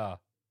 mon. Yeah.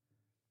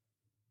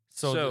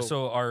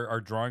 So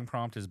our drawing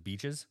prompt is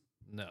beaches?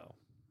 No.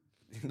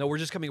 No, we're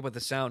just coming up with the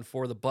sound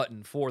for the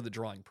button for the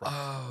drawing prompt.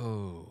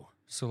 Oh.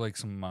 So like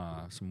some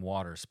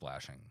water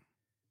splashing.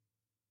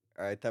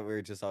 All right, I thought we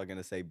were just all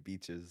gonna say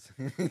beaches.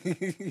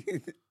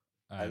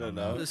 I don't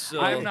know. So-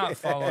 I'm not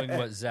following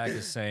what Zach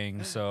is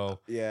saying, so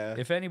Yeah.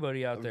 if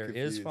anybody out I'm there is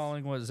confused.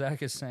 following what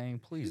Zach is saying,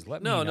 please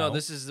let me No, know. no,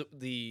 this is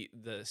the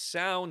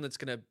sound that's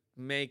gonna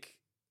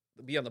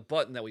be on the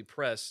button that we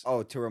press.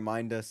 Oh, to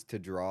remind us to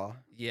draw,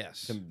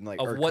 Yes. to like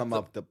Of or what come the-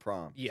 up the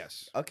prompt.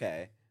 Yes.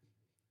 Okay.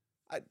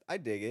 I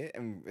dig it,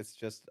 and it's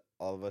just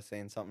all of us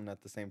saying something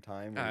at the same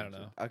time. I or don't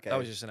know. Okay. That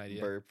was just an idea.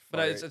 Burp,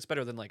 But fart. it's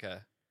better than like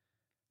a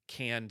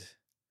canned,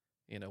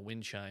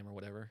 wind chime or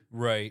whatever.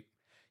 Right.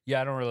 Yeah,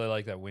 I don't really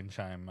like that wind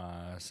chime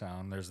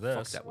sound. There's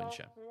Fuck this. that wind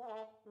chime.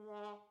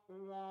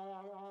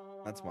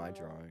 That's my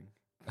drawing.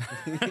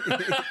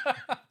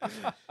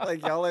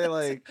 Like y'all are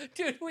like,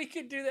 Dude, we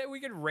could do that. We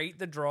could rate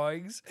the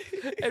drawings,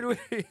 and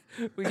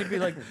we could be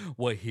like,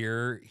 "Well,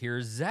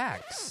 here's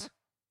Zach's,"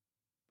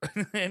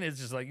 and it's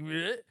just like,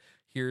 "Bleh."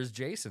 Here's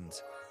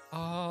Jason's.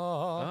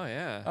 Oh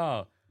yeah.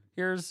 Oh,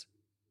 here's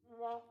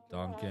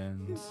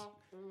Duncan's.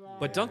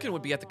 But Duncan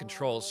would be at the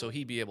controls, so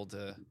he'd be able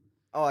to.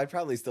 oh, I'd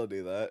probably still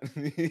do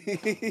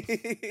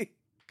that.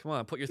 Come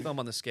on, put your thumb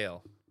on the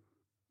scale.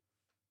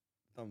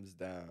 Thumbs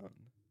down.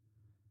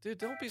 Dude,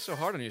 don't be so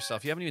hard on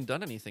yourself. You haven't even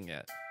done anything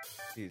yet.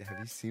 Dude, have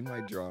you seen my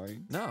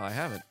drawing? No, I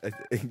haven't.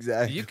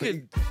 Exactly. You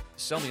could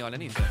sell me on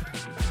anything.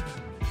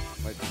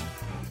 My-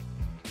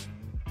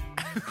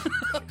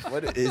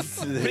 what is this?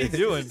 What are you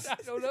doing? I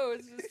don't know.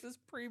 It's just this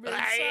pre-made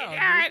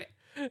sound.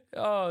 dude.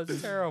 Oh,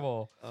 it's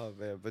terrible. Oh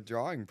man, but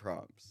drawing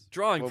prompts.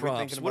 Drawing What are we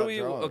prompts. thinking What do about we?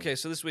 drawing? Okay,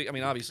 so this week, I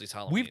mean, obviously it's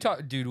Halloween. We've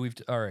talked,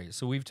 dude. All right.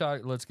 So we've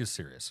talked. Let's get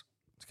serious.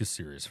 Let's get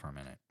serious for a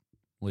minute,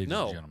 ladies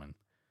No. and gentlemen.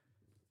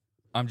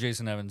 I'm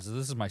Jason Evans.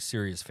 This is my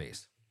serious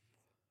face.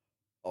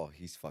 Oh,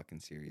 he's fucking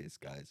serious,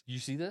 guys. You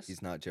see this?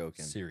 He's not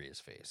joking. Serious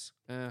face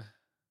Eh,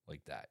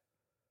 like that.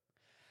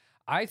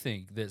 I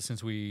think that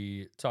since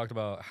we talked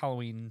about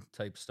Halloween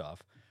type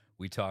stuff,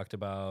 we talked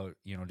about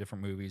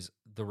different movies.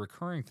 The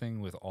recurring thing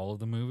with all of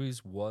the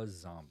movies was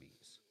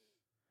zombies.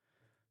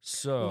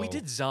 So we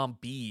did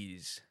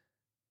zombies.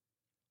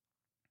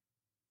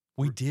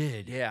 We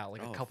did. Yeah,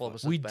 like Oh, a couple fuck. of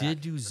us. We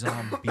did do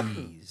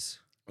zombies.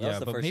 Well, that's yeah,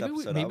 the but first maybe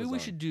episode I maybe was we on.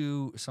 should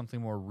do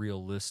something more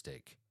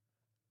realistic.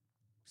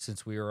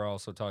 Since we are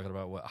also talking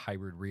about what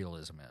hybrid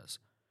realism is,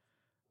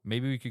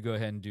 maybe we could go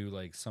ahead and do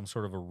like some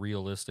sort of a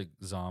realistic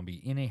zombie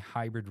in a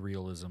hybrid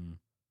realism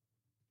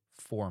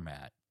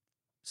format,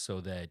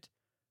 so that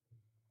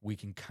we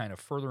can kind of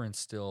further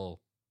instill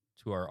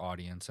to our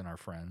audience and our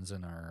friends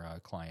and our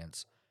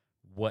clients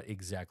what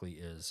exactly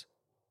is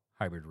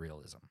hybrid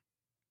realism.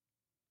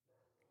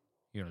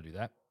 You want to do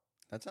that?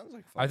 That sounds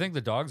like fun. I think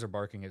the dogs are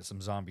barking at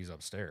some zombies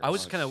upstairs. I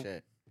was Oh, kind of.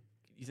 shit.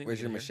 You think Where's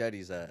we your could hear?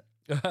 machetes at?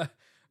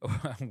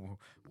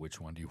 Which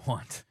one do you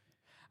want?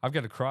 I've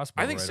got a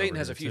crossbow. I think right Satan over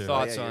has a here, few too.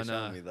 thoughts oh, yeah, on, you're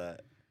showing me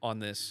that. on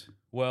this.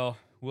 Well,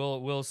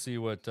 we'll see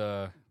what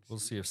We'll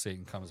see if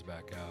Satan comes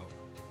back out.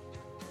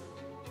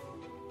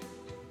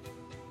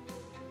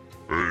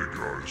 Hey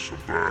guys,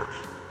 I'm back.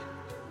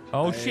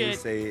 Oh Hey, shit!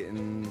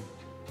 Satan.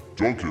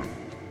 Duncan,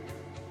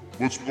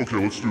 let's do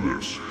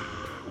this.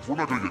 If we're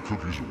not gonna get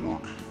cookies at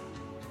work,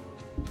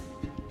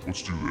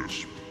 let's do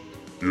this.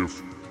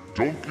 If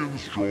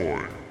Duncan's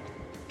drawing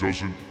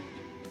doesn't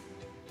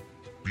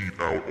beat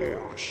out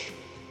ours,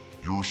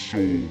 your soul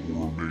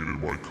will remain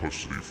in my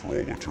custody for all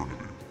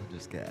eternity.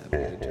 Just get happy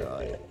to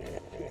try.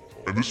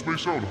 And this may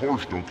sound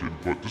harsh, Duncan,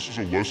 but this is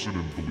a lesson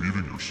in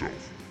believing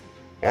yourself.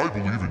 I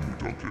believe in you,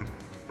 Duncan,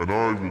 and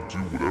I will do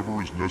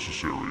whatever is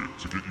necessary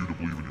to get you to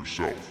believe in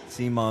yourself.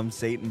 See, Mom,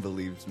 Satan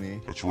believes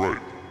me. That's right.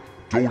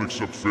 Don't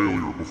accept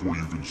failure before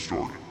you've even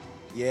started.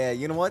 Yeah,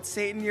 you know what,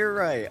 Satan? You're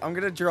right. I'm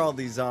gonna draw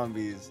these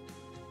zombies.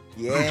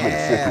 You're gonna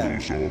Yeah. fuck with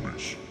those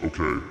zombies,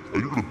 okay?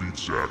 And you're gonna beat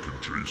Zach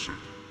and Jason.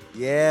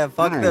 Yeah,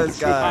 fuck You know what those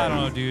the fuck I don't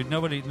guys. know, dude.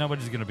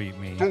 Nobody's gonna beat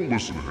me. Don't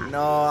listen to him.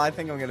 No, I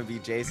think I'm gonna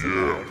beat Jason.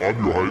 Yeah,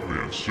 I'm your hype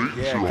man. Satan's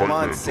Yeah, your come hype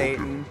on, man,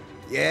 Satan.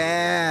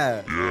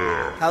 Yeah. Duncan.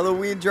 Yeah.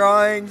 Halloween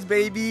drawings,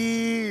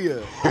 baby.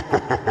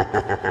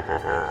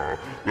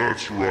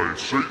 That's right.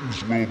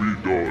 Satan's will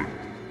be done.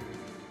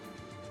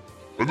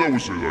 And that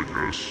was it, I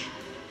guess.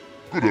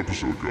 Good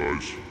episode,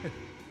 guys.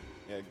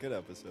 Yeah, good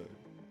episode.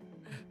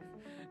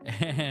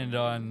 And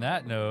on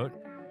that note,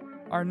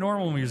 our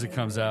normal music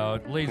comes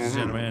out. Ladies and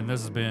gentlemen,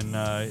 this has been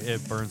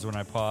It Burns When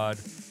I Pod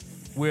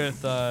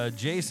with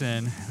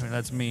Jason,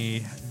 that's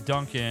me,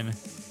 Duncan,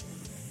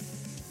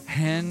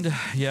 and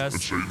yes,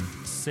 And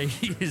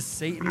Satan.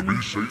 Satan.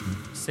 Me, Satan.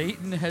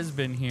 Satan has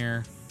been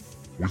here.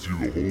 With you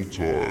the whole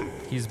time.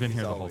 He's been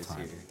here He's the whole always time.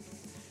 here.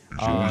 He's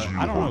always in your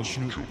I don't know, hearts,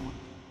 can we- children.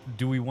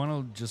 Do we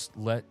want to just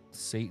let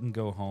Satan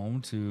go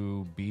home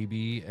to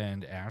BB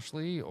and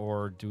Ashley,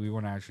 or do we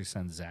want to actually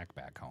send Zach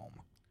back home?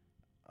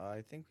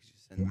 I think we should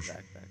send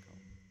Zach back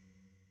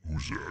home.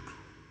 Who's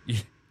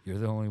Zach? You're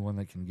the only one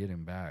that can get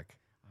him back.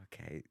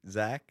 Okay,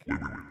 Zach. Wait.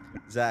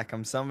 Zach,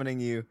 I'm summoning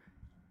you.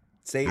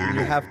 Satan, No, you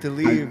no. have to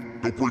leave.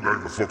 Don't bring that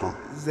in the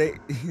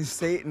fucker.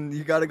 Satan,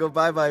 you gotta go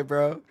bye-bye,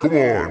 bro. Come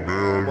on,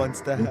 man. What's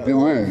the hell?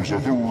 Bros, I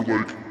thought we were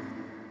like,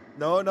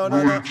 No.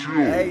 Really chill.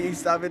 Hey, you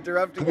stop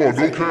interrupting come on,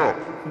 me. no Satan.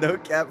 cap. No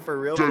cap for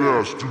real. Dead bro.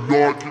 ass, do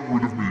not get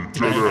rid of me.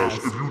 Dead ass.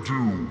 If you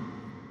do,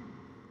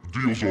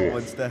 deal's off.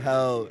 What's the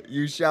hell?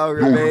 You shall No,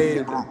 you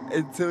remain fucker.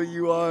 until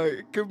you are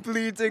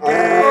complete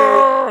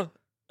again.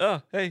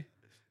 Oh, hey.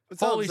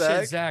 What's Holy up, Zach?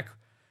 shit, Zach.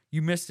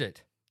 You missed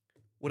it.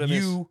 What I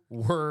miss? You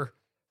were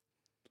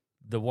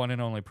the one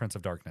and only Prince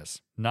of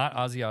Darkness. Not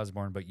Ozzy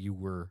Osbourne, but you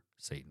were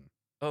Satan.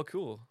 Oh,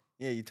 cool.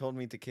 Yeah, you told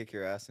me to kick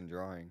your ass in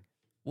drawing.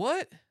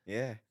 What?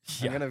 Yeah.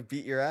 Yeah. I'm gonna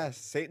beat your ass.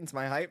 Satan's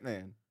my hype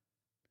man.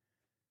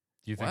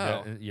 Do you think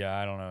Wow. that? Yeah,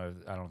 I don't know.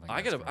 I don't think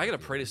I that's gotta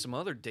correct pray either. to some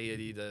other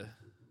deity to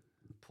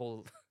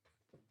pull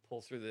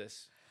through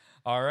this.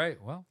 All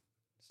right. Well,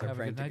 Start have a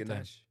praying good to night then.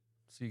 Ganesh.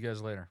 See you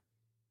guys later.